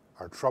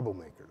are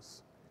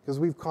troublemakers, because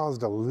we've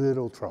caused a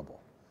little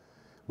trouble.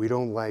 We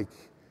don't like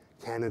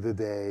Canada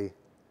Day,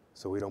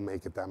 so we don't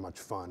make it that much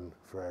fun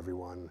for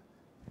everyone.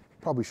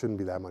 Probably shouldn't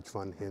be that much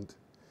fun, hint.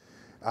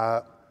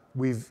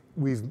 We've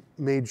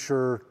made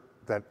sure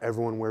that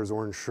everyone wears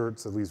orange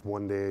shirts at least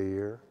one day a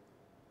year,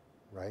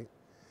 right?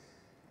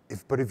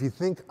 But if you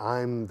think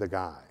I'm the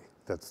guy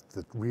that's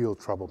the real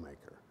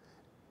troublemaker,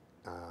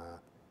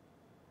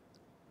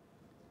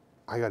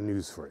 I got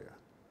news for you.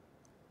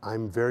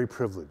 I'm very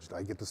privileged.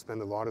 I get to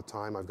spend a lot of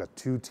time. I've got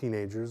 2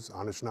 teenagers,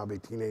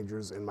 Anishinaabe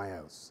teenagers, in my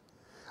house.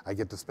 I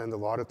get to spend a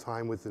lot of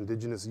time with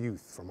Indigenous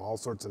youth from all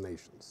sorts of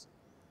nations.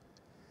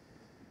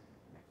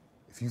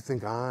 if you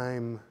think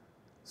I'm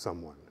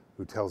someone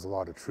who tells a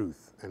lot of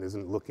truth and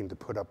isn't looking to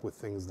put up with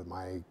things that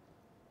my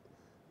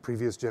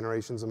previous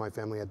generations of my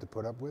family had to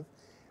put up with,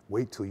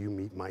 wait till you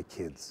meet my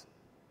kids.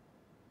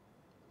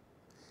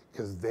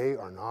 Because they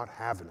are not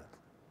having it.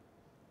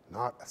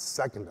 Not a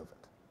second of it.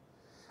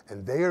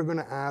 And they are going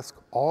to ask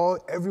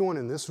everyone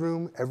in this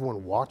room,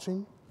 everyone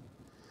watching,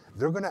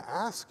 they're going to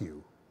ask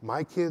you,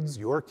 my kids,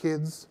 your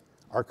kids,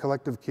 our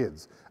collective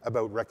kids,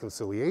 about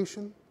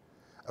reconciliation,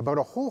 about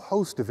a whole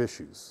host of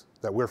issues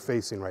that we're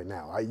facing right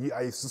now.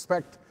 I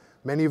suspect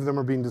many of them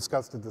are being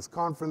discussed at this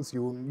conference.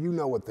 You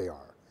know what they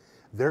are.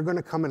 They're going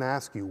to come and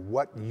ask you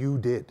what you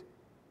did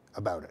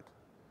about it.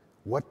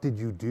 What did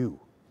you do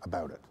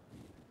about it?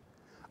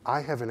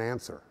 I have an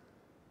answer.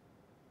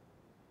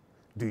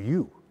 Do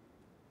you?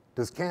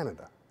 Does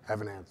Canada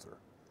have an answer?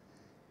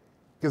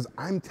 Because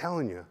I'm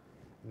telling you,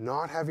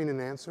 not having an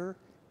answer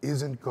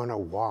isn't going to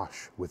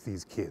wash with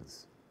these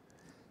kids.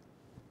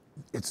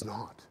 It's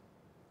not.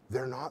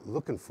 They're not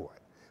looking for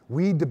it.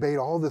 We debate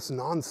all this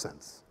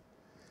nonsense.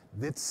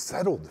 It's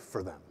settled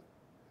for them.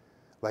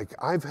 Like,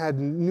 I've had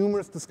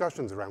numerous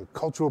discussions around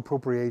cultural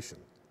appropriation.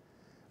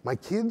 My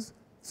kids,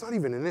 it's not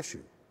even an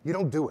issue. You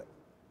don't do it.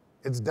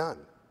 It's done.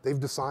 They've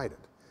decided.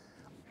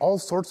 All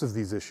sorts of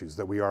these issues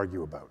that we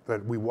argue about,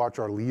 that we watch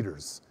our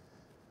leaders,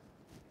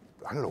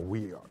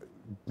 we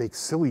make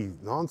silly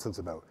nonsense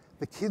about.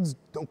 The kids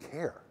don't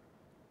care.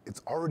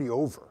 It's already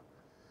over.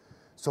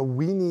 So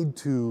we need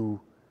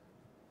to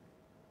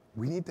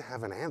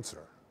have an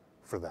answer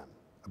for them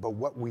about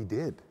what we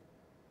did.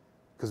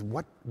 Because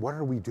what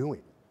are we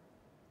doing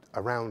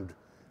around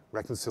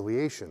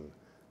reconciliation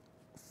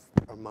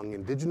among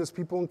Indigenous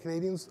people and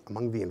Canadians,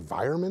 among the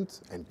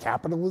environment and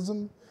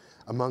capitalism,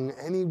 among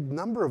any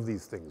number of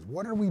these things?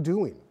 What are we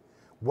doing?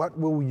 What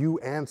will you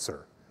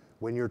answer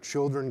when your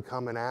children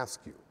come and ask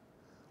you,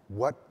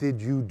 what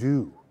did you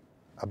do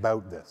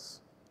about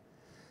this?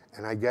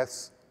 And I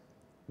guess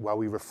while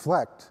we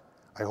reflect,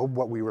 I hope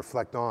what we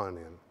reflect on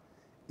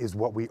is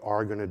what we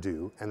are going to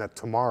do, and that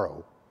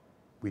tomorrow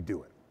we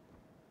do it.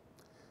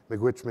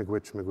 Miigwech,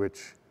 miigwech,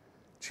 miigwech,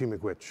 chi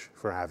miigwech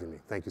for having me.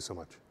 Thank you so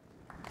much.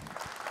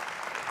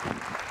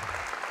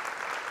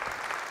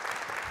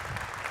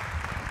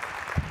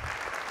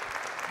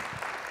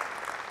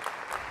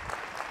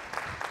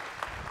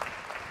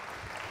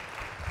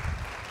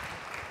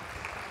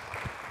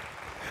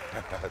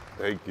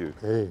 Thank you.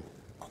 Hey.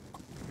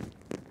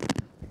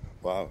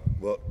 Wow.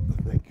 Well,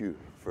 thank you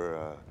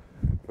for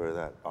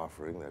that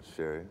offering, that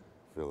sharing.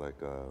 I feel like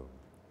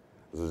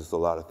there's just a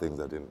lot of things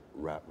I didn't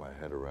wrap my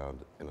head around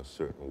in a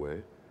certain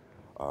way.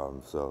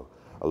 So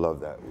I love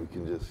that. We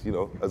can just,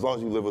 as long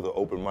as you live with an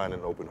open mind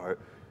and an open heart,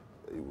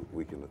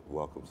 we can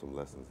welcome some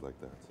lessons like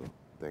that. So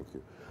thank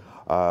you.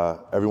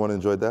 Everyone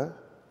enjoyed that?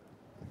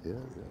 Yeah.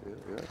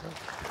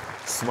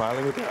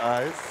 Smiling with their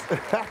eyes.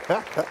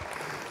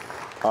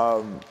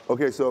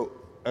 Okay, so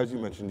as you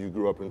mentioned, you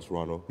grew up in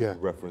Toronto. Yeah. You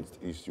referenced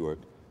East York.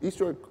 East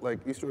York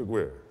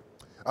where?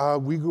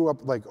 We grew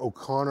up like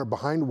O'Connor,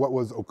 behind what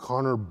was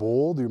O'Connor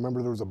Bowl. Do you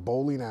remember there was a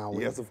bowling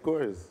alley? Yes, of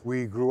course.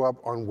 We grew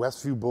up on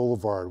Westview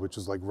Boulevard, which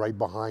is like right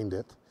behind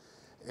it.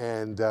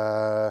 And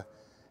it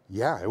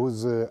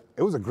was a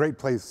great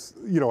place.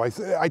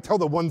 I tell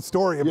the one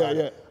story about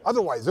it.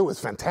 Otherwise, it was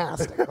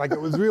fantastic. Like, it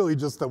was really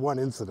just the one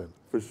incident.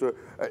 For sure.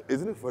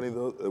 Isn't it funny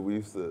though that we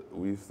used to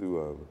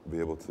be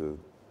able to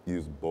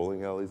use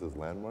bowling alleys as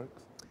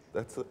landmarks?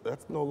 That's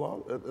no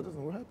longer. That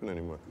doesn't happen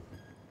anymore.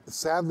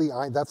 Sadly,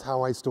 that's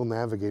how I still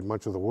navigate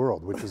much of the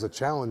world, which is a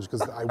challenge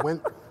because I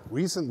went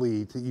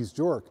recently to East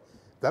York.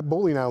 That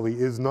bowling alley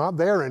is not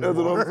there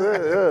anymore. That's what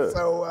I'm saying, yeah.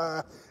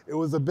 So it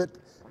was a bit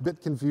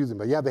confusing.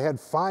 But yeah, they had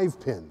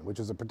 5-pin, which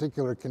is a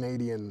particular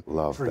Canadian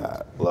treat.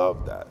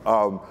 Love that.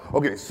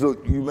 Okay, so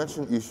you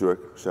mentioned East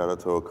York. Shout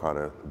out to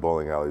O'Connor,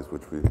 bowling alleys,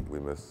 which we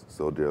miss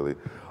so dearly.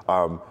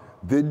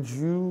 Did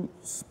you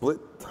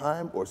split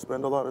time or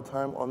spend a lot of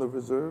time on the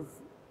reserve?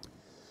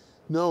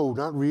 No,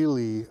 not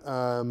really.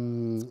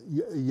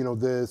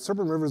 The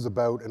Serpent River is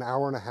about an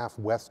hour and a half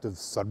west of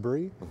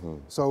Sudbury. Mm-hmm.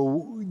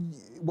 So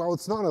while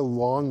it's not a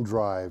long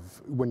drive,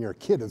 when you're a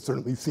kid, it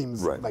certainly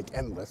seems like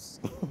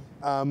endless.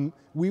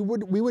 We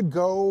would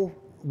go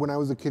when I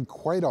was a kid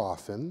quite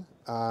often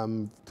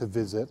to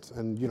visit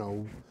and,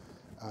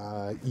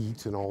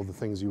 eat and all the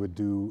things you would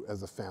do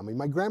as a family.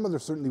 My grandmother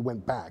certainly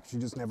went back. She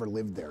just never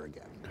lived there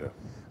again. Okay.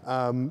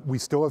 We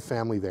still have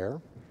family there.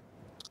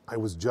 I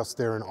was just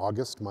there in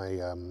August. My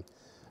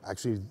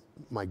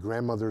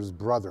grandmother's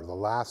brother, the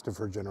last of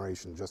her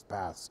generation, just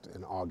passed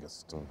in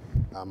August.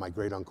 My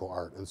great uncle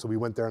Art, and so we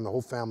went there, and the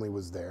whole family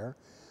was there.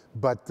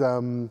 But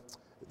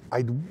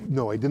I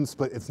didn't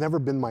split. It's never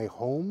been my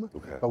home.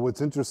 Okay. But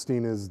what's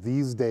interesting is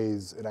these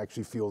days it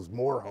actually feels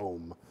more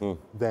home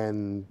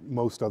than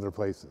most other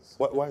places.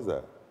 Why is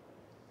that?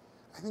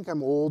 I think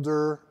I'm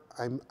older.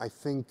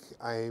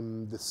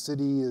 The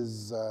city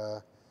is.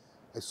 I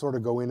sort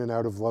of go in and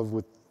out of love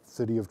with the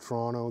city of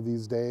Toronto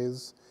these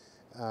days.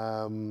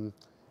 And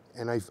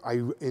I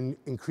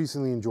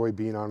increasingly enjoy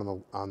being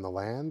on the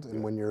land.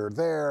 And when you're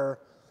there,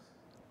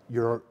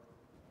 you're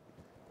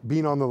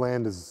being on the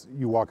land is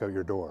you walk out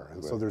your door.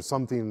 And so there's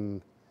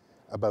something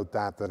about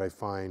that I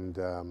find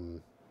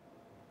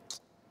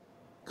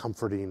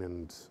comforting,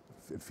 and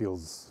it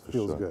feels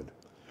good.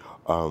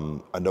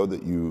 I know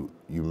that you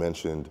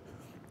mentioned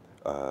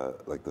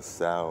like the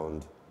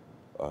sound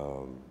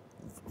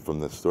from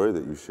the story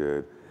that you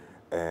shared,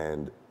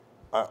 and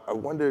I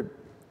wondered,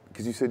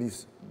 because you said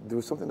there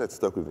was something that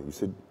stuck with me. You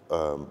said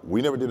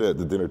we never did it at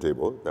the dinner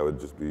table. That would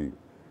just be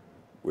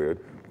weird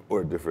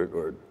or different,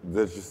 or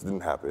that just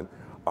didn't happen.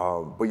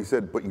 But you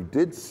said, but you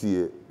did see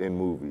it in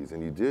movies,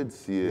 and you did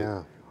see it.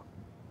 Yeah.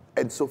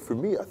 And so for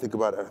me, I think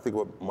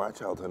about my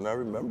childhood, and I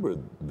remember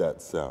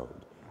that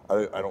sound.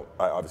 I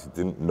obviously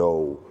didn't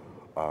know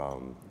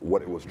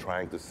what it was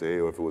trying to say,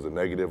 or if it was a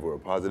negative or a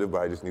positive,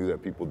 but I just knew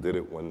that people did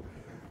it when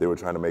they were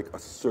trying to make a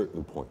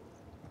certain point.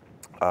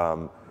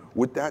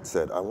 With that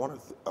said, I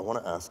want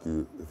to ask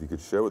you if you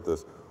could share with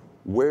us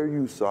where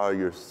you saw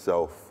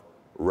yourself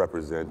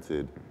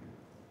represented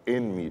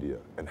in media,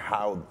 and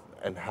how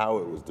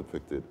it was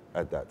depicted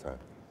at that time.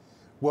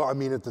 Well, I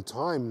mean, at the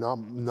time,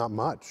 not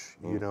much,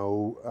 you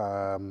know,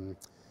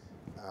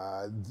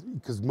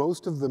 because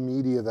most of the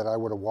media that I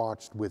would have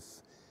watched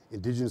with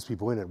Indigenous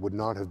people in it would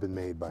not have been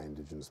made by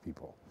Indigenous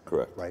people.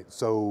 Correct. Right.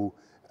 So,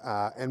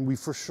 and we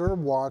for sure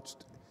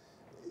watched,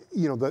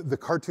 you know, the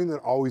cartoon that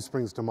always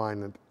springs to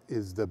mind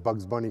is the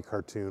Bugs Bunny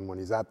cartoon when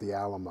he's at the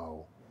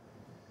Alamo.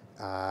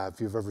 If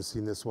you've ever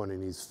seen this one,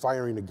 and he's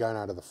firing a gun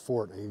out of the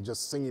fort, and he's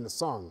just singing a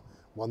song,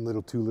 1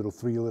 little, 2 little,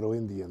 3 little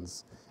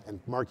Indians, and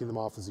marking them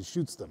off as he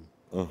shoots them.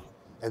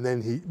 And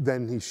then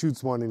he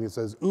shoots one, and he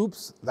says,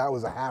 "Oops, that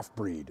was a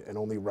half-breed, and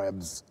only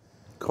Rebs."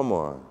 Come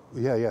on.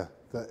 Yeah, yeah.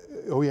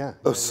 Oh yeah.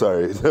 Oh,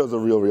 sorry, that was a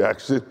real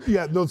reaction.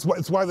 Yeah, no, it's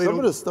why they Some don't.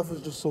 of the stuff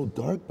was just so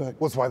dark back.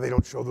 Well, it's why they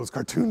don't show those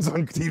cartoons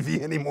on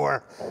TV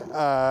anymore.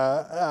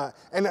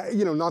 And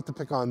you know, not to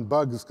pick on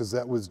Bugs, because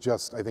that was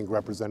just, I think,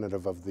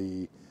 representative of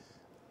the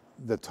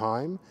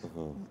time.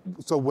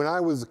 So when I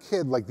was a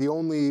kid, like the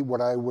only what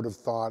I would have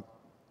thought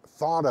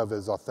of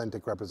as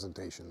authentic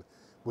representation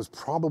was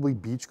probably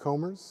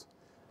Beachcombers,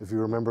 if you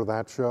remember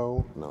that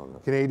show. No.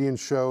 Canadian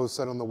show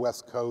set on the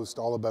West Coast,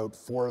 all about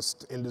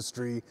forest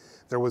industry.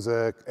 There was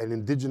an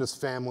Indigenous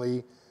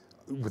family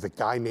with a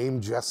guy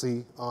named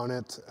Jesse on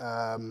it.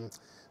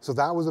 So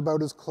that was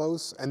about as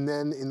close. And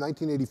then in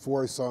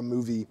 1984, I saw a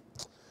movie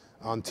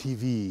on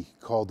TV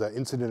called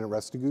Incident at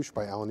Restigouche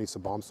by Alanisa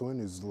Bomsawin,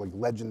 who's like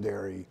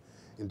legendary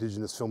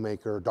Indigenous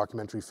filmmaker,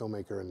 documentary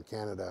filmmaker in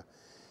Canada.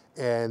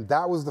 And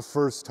that was the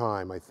first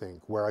time, I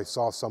think, where I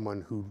saw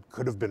someone who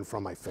could have been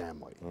from my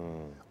family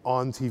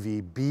on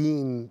TV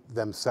being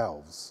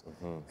themselves.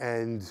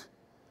 And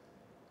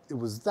it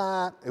was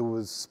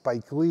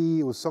Spike Lee,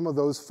 it was some of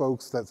those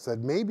folks that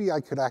said, maybe I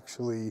could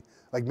actually,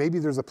 like maybe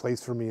there's a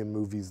place for me in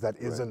movies that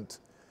isn't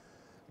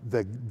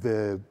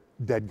the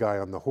dead guy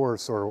on the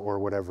horse or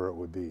whatever it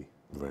would be.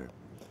 Right.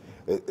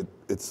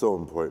 It's so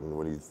important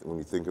when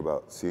you think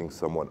about seeing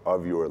someone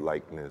of your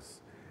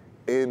likeness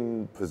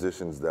in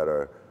positions that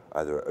are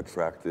either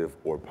attractive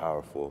or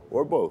powerful,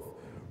 or both,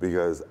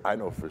 because I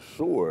know for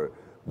sure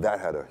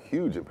that had a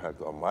huge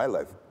impact on my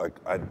life. Like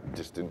I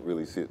just didn't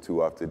really see it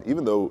too often,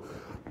 even though,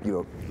 you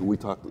know, we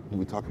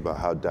talk about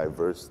how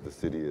diverse the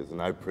city is,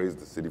 and I praise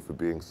the city for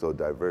being so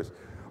diverse.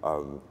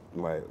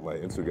 My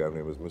Instagram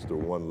name is Mr.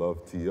 One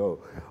Love TO.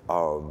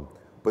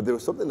 But there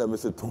was something that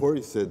Mr.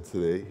 Tory said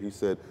today. He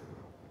said,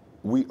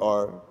 we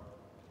are,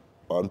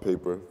 on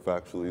paper,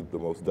 factually, the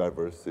most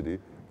diverse city,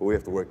 but we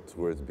have to work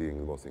towards being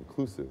the most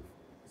inclusive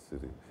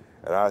city.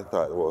 And I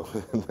thought,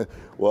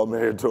 well,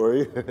 Mayor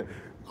Tory,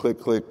 click,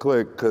 click,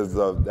 click, because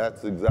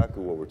that's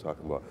exactly what we're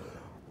talking about.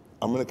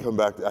 I'm going to come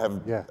back. I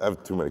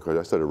have too many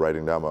questions. I started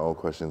writing down my own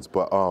questions,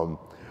 but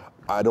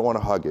I don't want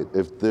to hog it.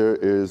 If there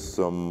is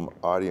some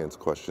audience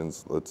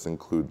questions, let's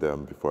include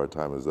them before our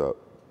time is up.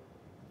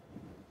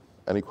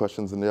 Any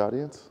questions in the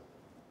audience?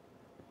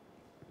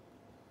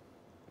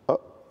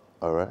 Oh,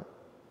 all right.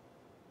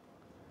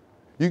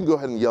 You can go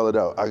ahead and yell it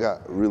out. I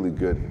got really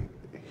good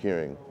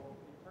hearing.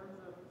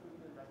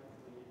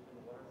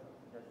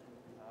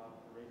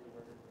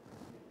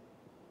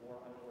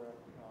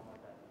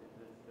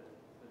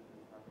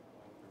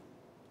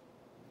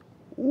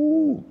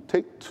 Ooh,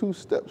 take 2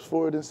 steps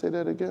forward and say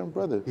that again,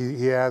 brother.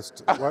 He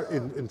asked, what,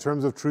 in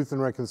terms of truth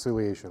and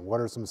reconciliation,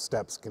 what are some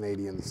steps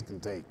Canadians can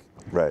take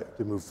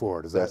to move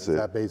forward? Is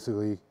that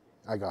basically,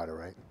 I got it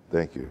right?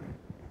 Thank you.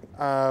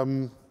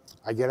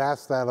 I get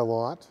asked that a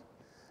lot.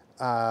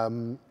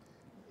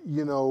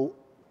 You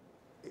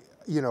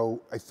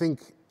know, I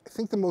think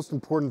the most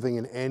important thing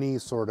in any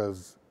sort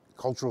of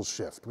cultural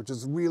shift, which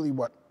is really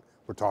what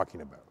we're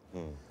talking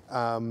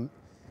about,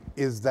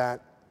 is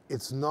that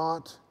it's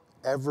not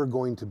ever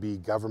going to be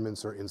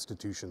governments or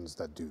institutions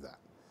that do that.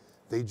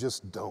 They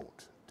just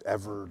don't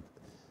ever.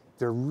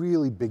 They're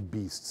really big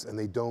beasts, and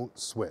they don't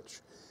switch.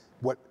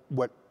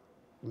 What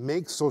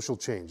makes social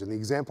change, and the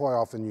example I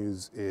often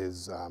use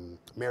is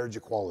marriage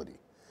equality,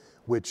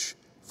 which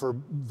for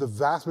the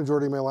vast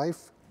majority of my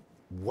life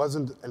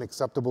wasn't an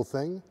acceptable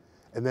thing,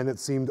 and then it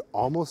seemed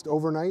almost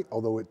overnight,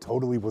 although it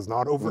totally was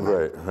not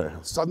overnight.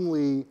 Right.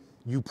 Suddenly,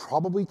 You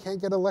probably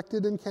can't get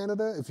elected in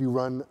Canada if you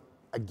run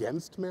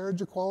against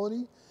marriage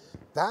equality.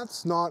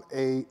 That's not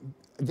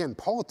again,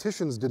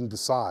 politicians didn't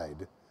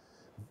decide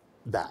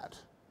that.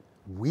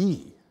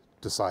 We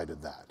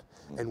decided that.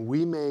 And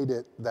we made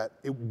it that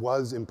it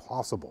was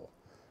impossible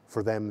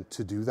for them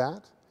to do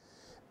that.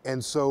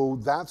 And so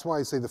that's why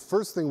I say the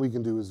first thing we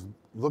can do is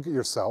look at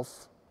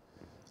yourself,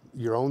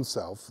 your own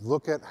self,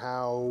 look at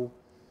how,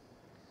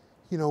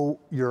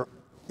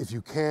 if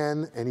you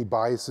can, any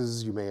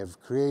biases you may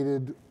have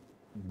created.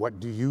 What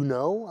do you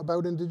know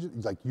about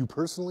Indigenous, like you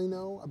personally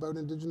know about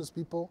Indigenous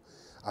people?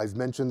 I've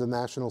mentioned the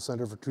National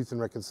Center for Truth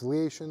and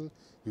Reconciliation.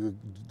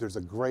 There's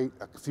a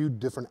few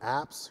different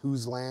apps.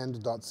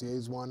 Whoseland.ca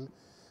is one,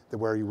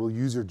 where you will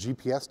use your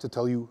GPS to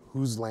tell you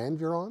whose land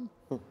you're on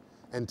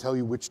and tell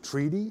you which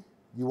treaty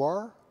you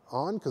are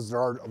on, because there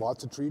are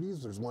lots of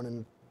treaties. There's one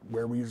in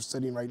where we're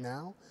sitting right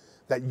now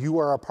that you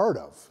are a part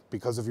of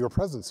because of your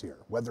presence here.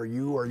 Whether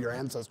you or your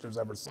ancestors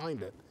ever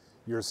signed it,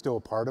 you're still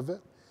a part of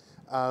it.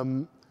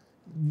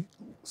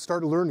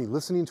 Start learning,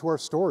 listening to our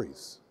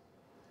stories.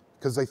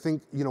 Because I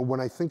think, when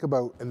I think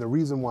about, and the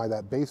reason why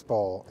that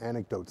baseball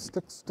anecdote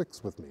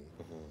sticks with me,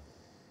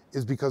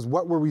 is because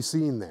what were we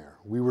seeing there?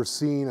 We were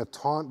seeing a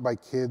taunt by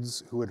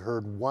kids who had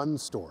heard one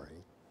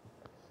story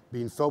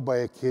being felt by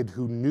a kid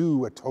who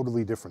knew a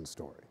totally different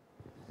story.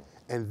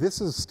 And this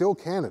is still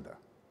Canada,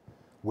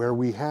 where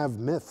we have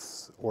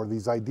myths or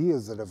these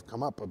ideas that have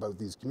come up about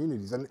these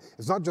communities. And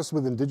it's not just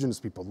with Indigenous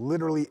people,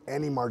 literally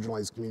any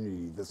marginalized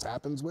community this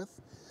happens with.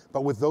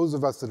 But with those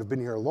of us that have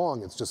been here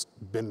long, it's just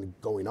been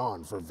going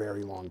on for a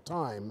very long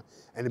time,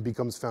 and it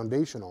becomes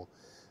foundational.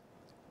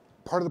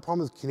 Part of the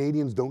problem is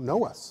Canadians don't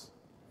know us,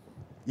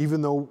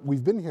 even though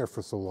we've been here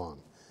for so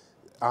long.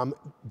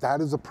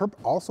 That is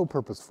also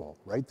purposeful,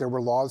 right? There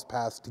were laws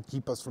passed to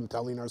keep us from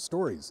telling our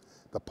stories.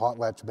 The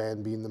potlatch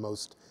ban being the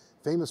most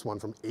famous one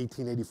from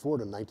 1884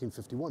 to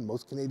 1951.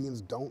 Most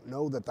Canadians don't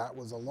know that that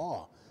was a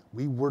law.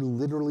 We were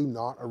literally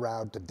not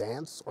allowed to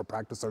dance or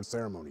practice our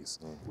ceremonies.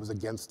 It was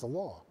against the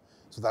law.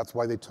 So that's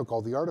why they took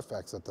all the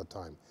artifacts at that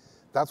time.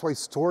 That's why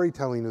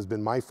storytelling has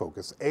been my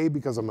focus. A,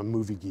 because I'm a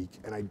movie geek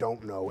and I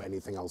don't know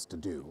anything else to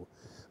do.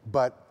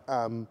 But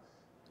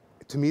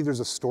to me, there's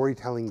a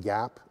storytelling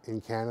gap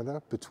in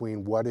Canada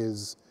between what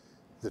is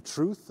the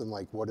truth and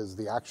like what is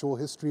the actual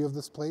history of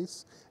this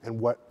place and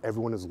what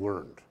everyone has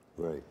learned.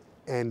 Right.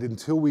 And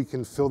until we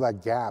can fill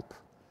that gap,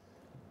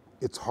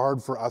 it's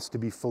hard for us to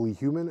be fully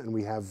human, and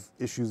we have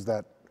issues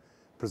that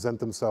present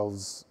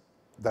themselves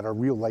that are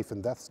real life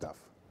and death stuff.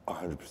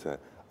 100%.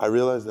 I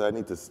realize that I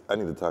need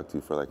to talk to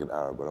you for like an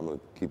hour, but I'm going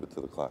to keep it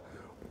to the clock.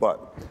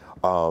 But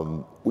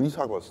when you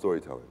talk about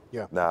storytelling,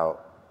 now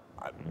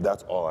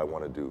that's all I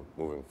want to do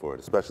moving forward,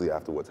 especially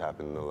after what's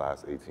happened in the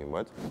last 18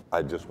 months.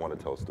 I just want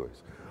to tell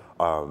stories.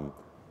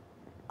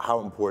 How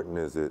important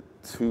is it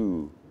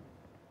to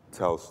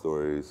tell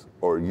stories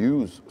or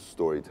use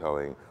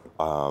storytelling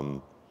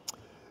to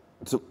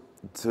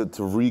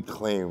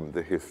reclaim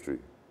the history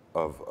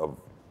of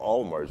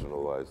all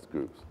marginalized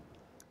groups?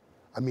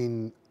 I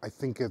mean, I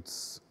think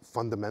it's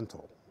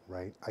fundamental,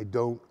 right?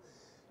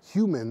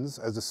 Humans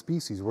as a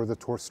species, we're the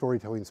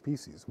storytelling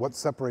species. What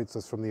separates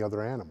us from the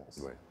other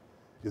animals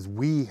is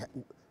we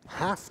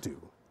have to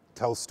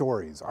tell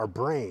stories. Our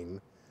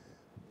brain,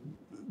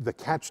 the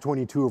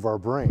catch-22 of our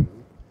brain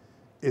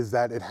is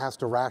that it has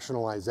to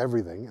rationalize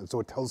everything, and so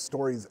it tells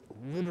stories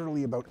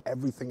literally about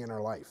everything in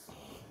our life.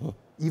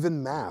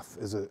 Even math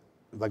is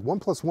like 1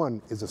 +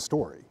 1 is a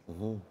story.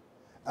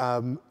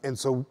 And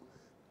so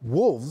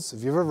wolves,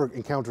 if you've ever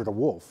encountered a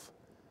wolf,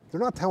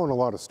 they're not telling a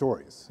lot of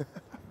stories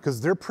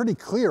because they're pretty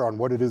clear on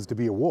what it is to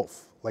be a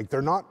wolf. Like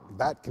they're not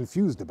that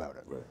confused about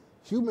it. Right.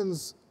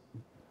 Humans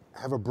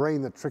have a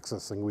brain that tricks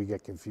us and we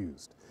get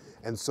confused.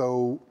 And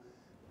so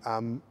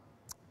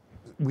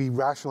we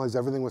rationalize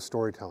everything with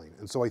storytelling.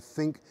 And so I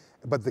think,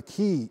 but the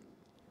key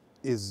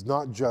is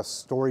not just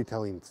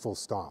storytelling full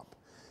stop.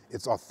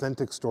 It's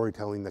authentic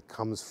storytelling that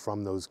comes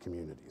from those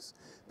communities.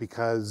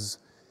 Because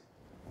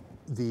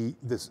the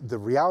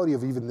reality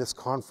of even this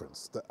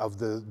conference, of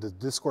the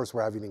discourse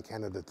we're having in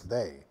Canada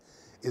today,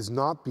 is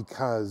not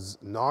because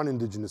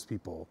non-Indigenous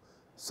people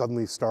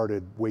suddenly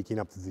started waking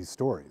up to these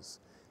stories.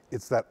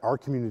 It's that our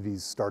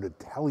communities started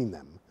telling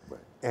them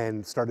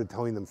and started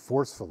telling them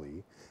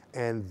forcefully,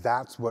 and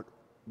that's what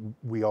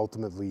we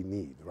ultimately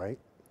need, right?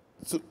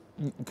 So,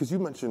 because you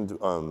mentioned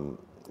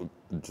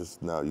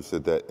just now, you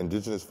said that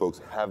Indigenous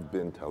folks have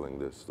been telling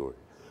this story.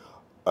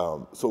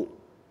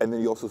 And then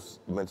you also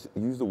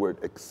used the word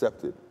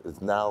accepted.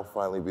 It's now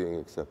finally being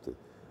accepted.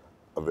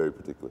 I'm very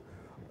particular.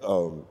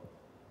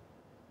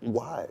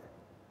 Why?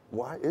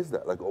 Why is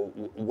that? Like,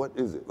 what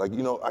is it? Like,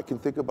 I can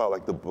think about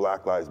like the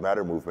Black Lives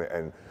Matter movement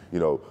and,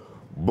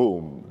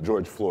 boom,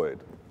 George Floyd.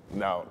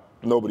 Now,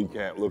 nobody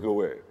can't look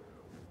away.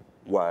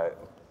 Why?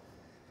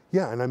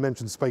 Yeah, and I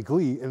mentioned Spike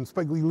Lee, and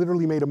Spike Lee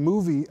literally made a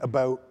movie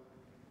about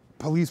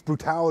police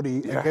brutality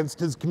against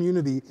his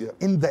community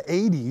in the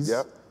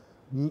 80s.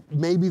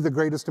 Maybe the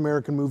greatest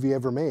American movie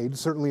ever made,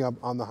 certainly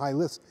on the high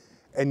list.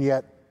 And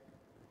yet,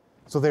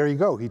 so there you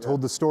go. He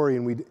told the story,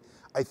 and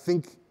I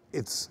think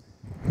it's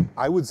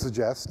I would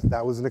suggest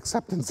that was an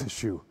acceptance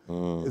issue.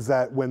 Is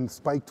that when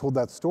Spike told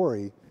that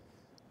story,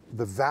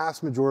 the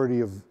vast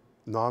majority of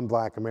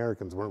non-black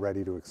Americans weren't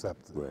ready to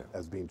accept it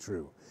as being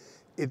true.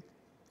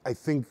 I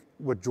think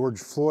what George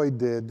Floyd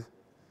did,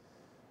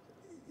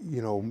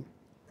 you know,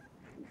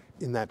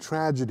 in that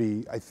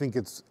tragedy, I think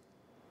it's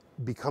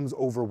becomes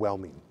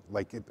overwhelming.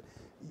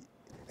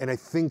 And I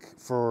think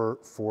for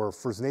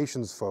First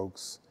Nations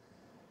folks,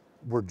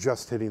 we're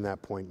just hitting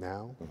that point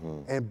now.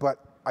 But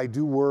I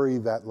do worry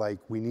that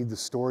we need the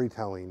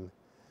storytelling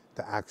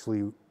to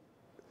actually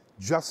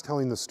just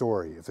telling the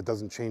story, if it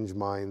doesn't change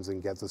minds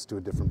and gets us to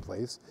a different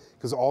place,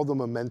 because all the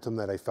momentum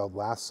that I felt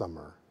last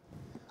summer,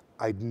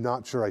 I'm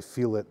not sure I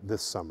feel it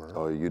this summer.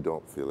 Oh, you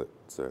don't feel it,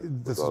 sir.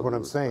 This is what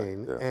I'm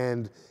saying. Yeah.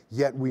 And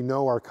yet we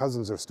know our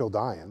cousins are still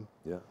dying.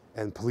 Yeah.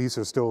 And police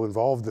are still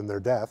involved in their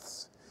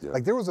deaths. Yeah.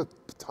 There was a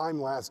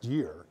time last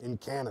year in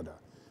Canada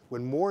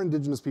when more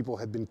Indigenous people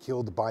had been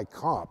killed by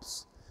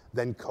cops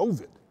than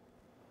COVID.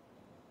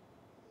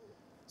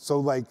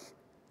 So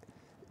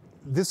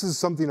this is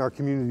something our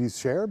communities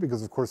share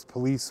because, of course,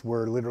 police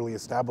were literally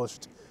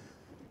established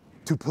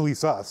to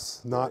police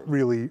us, not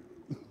really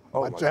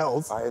much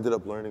else. I ended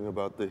up learning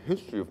about the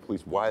history of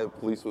police, why the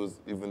police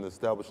was even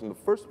established in the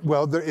first place.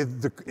 Well,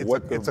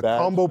 it's a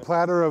combo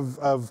platter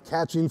of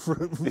catching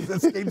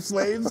escaped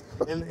slaves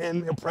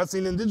and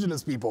oppressing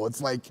Indigenous people.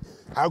 It's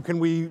how can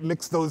we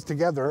mix those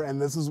together?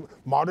 And this is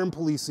modern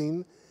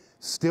policing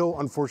still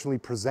unfortunately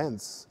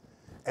presents.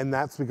 And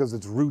that's because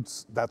its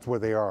roots, that's where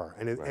they are.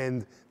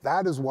 And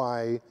that is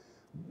why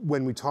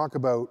when we talk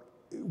about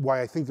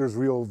why I think there's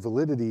real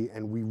validity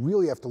and we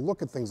really have to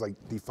look at things like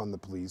defund the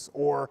police,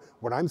 or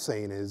what I'm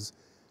saying is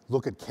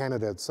look at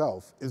Canada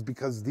itself, is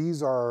because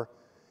it's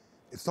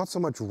not so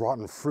much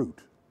rotten fruit,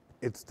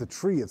 it's the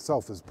tree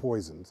itself is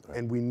poisoned.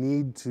 And we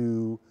need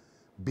to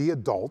be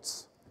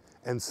adults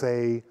and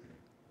say,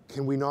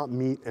 can we not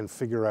meet and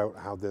figure out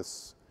how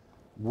this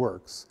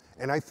works?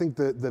 And I think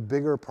the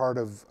bigger part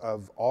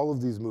of all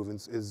of these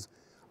movements is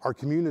our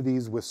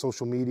communities with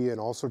social media and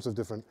all sorts of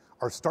different,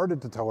 are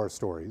started to tell our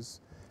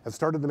stories, have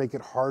started to make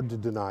it hard to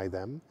deny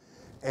them,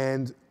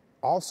 and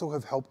also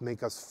have helped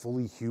make us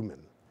fully human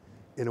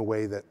in a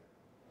way that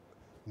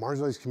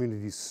marginalized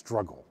communities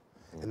struggle.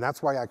 And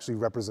that's why actually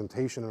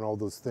representation and all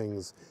those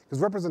things, because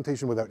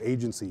representation without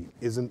agency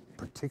isn't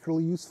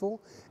particularly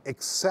useful,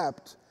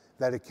 except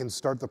that it can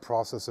start the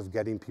process of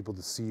getting people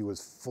to see you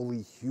as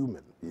fully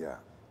human. Yeah.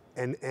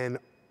 And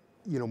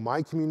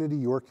my community,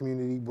 your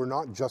community, we're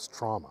not just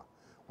trauma.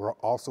 We're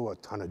also a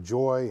ton of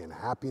joy and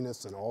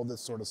happiness and all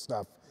this sort of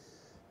stuff.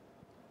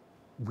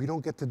 We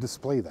don't get to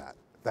display that.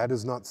 That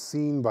is not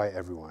seen by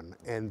everyone.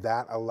 And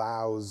that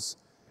allows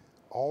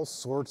all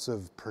sorts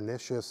of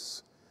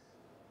pernicious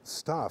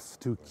stuff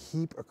to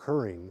keep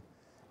occurring.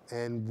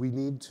 And we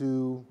need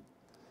to,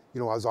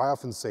 as I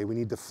often say, we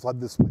need to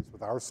flood this place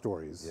with our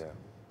stories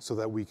so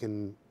that we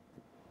can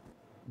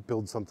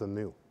build something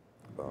new.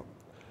 Well.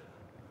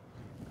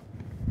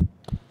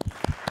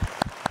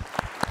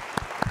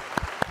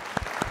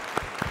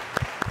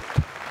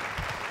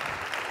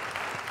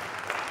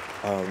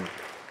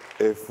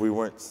 If we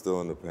weren't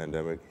still in the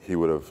pandemic, he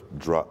would have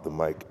dropped the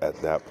mic at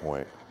that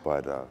point.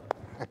 But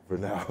for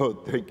now,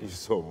 thank you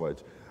so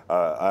much.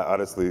 I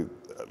honestly,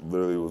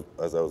 literally,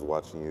 as I was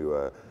watching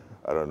you,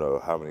 I don't know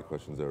how many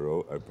questions I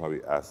wrote. I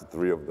probably asked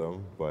 3 of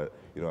them, but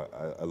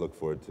I look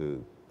forward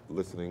to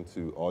listening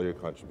to all your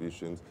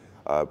contributions.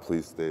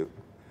 Please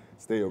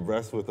stay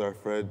abreast with our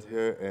friend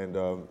here,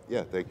 and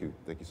yeah, thank you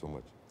so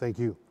much. Thank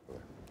you.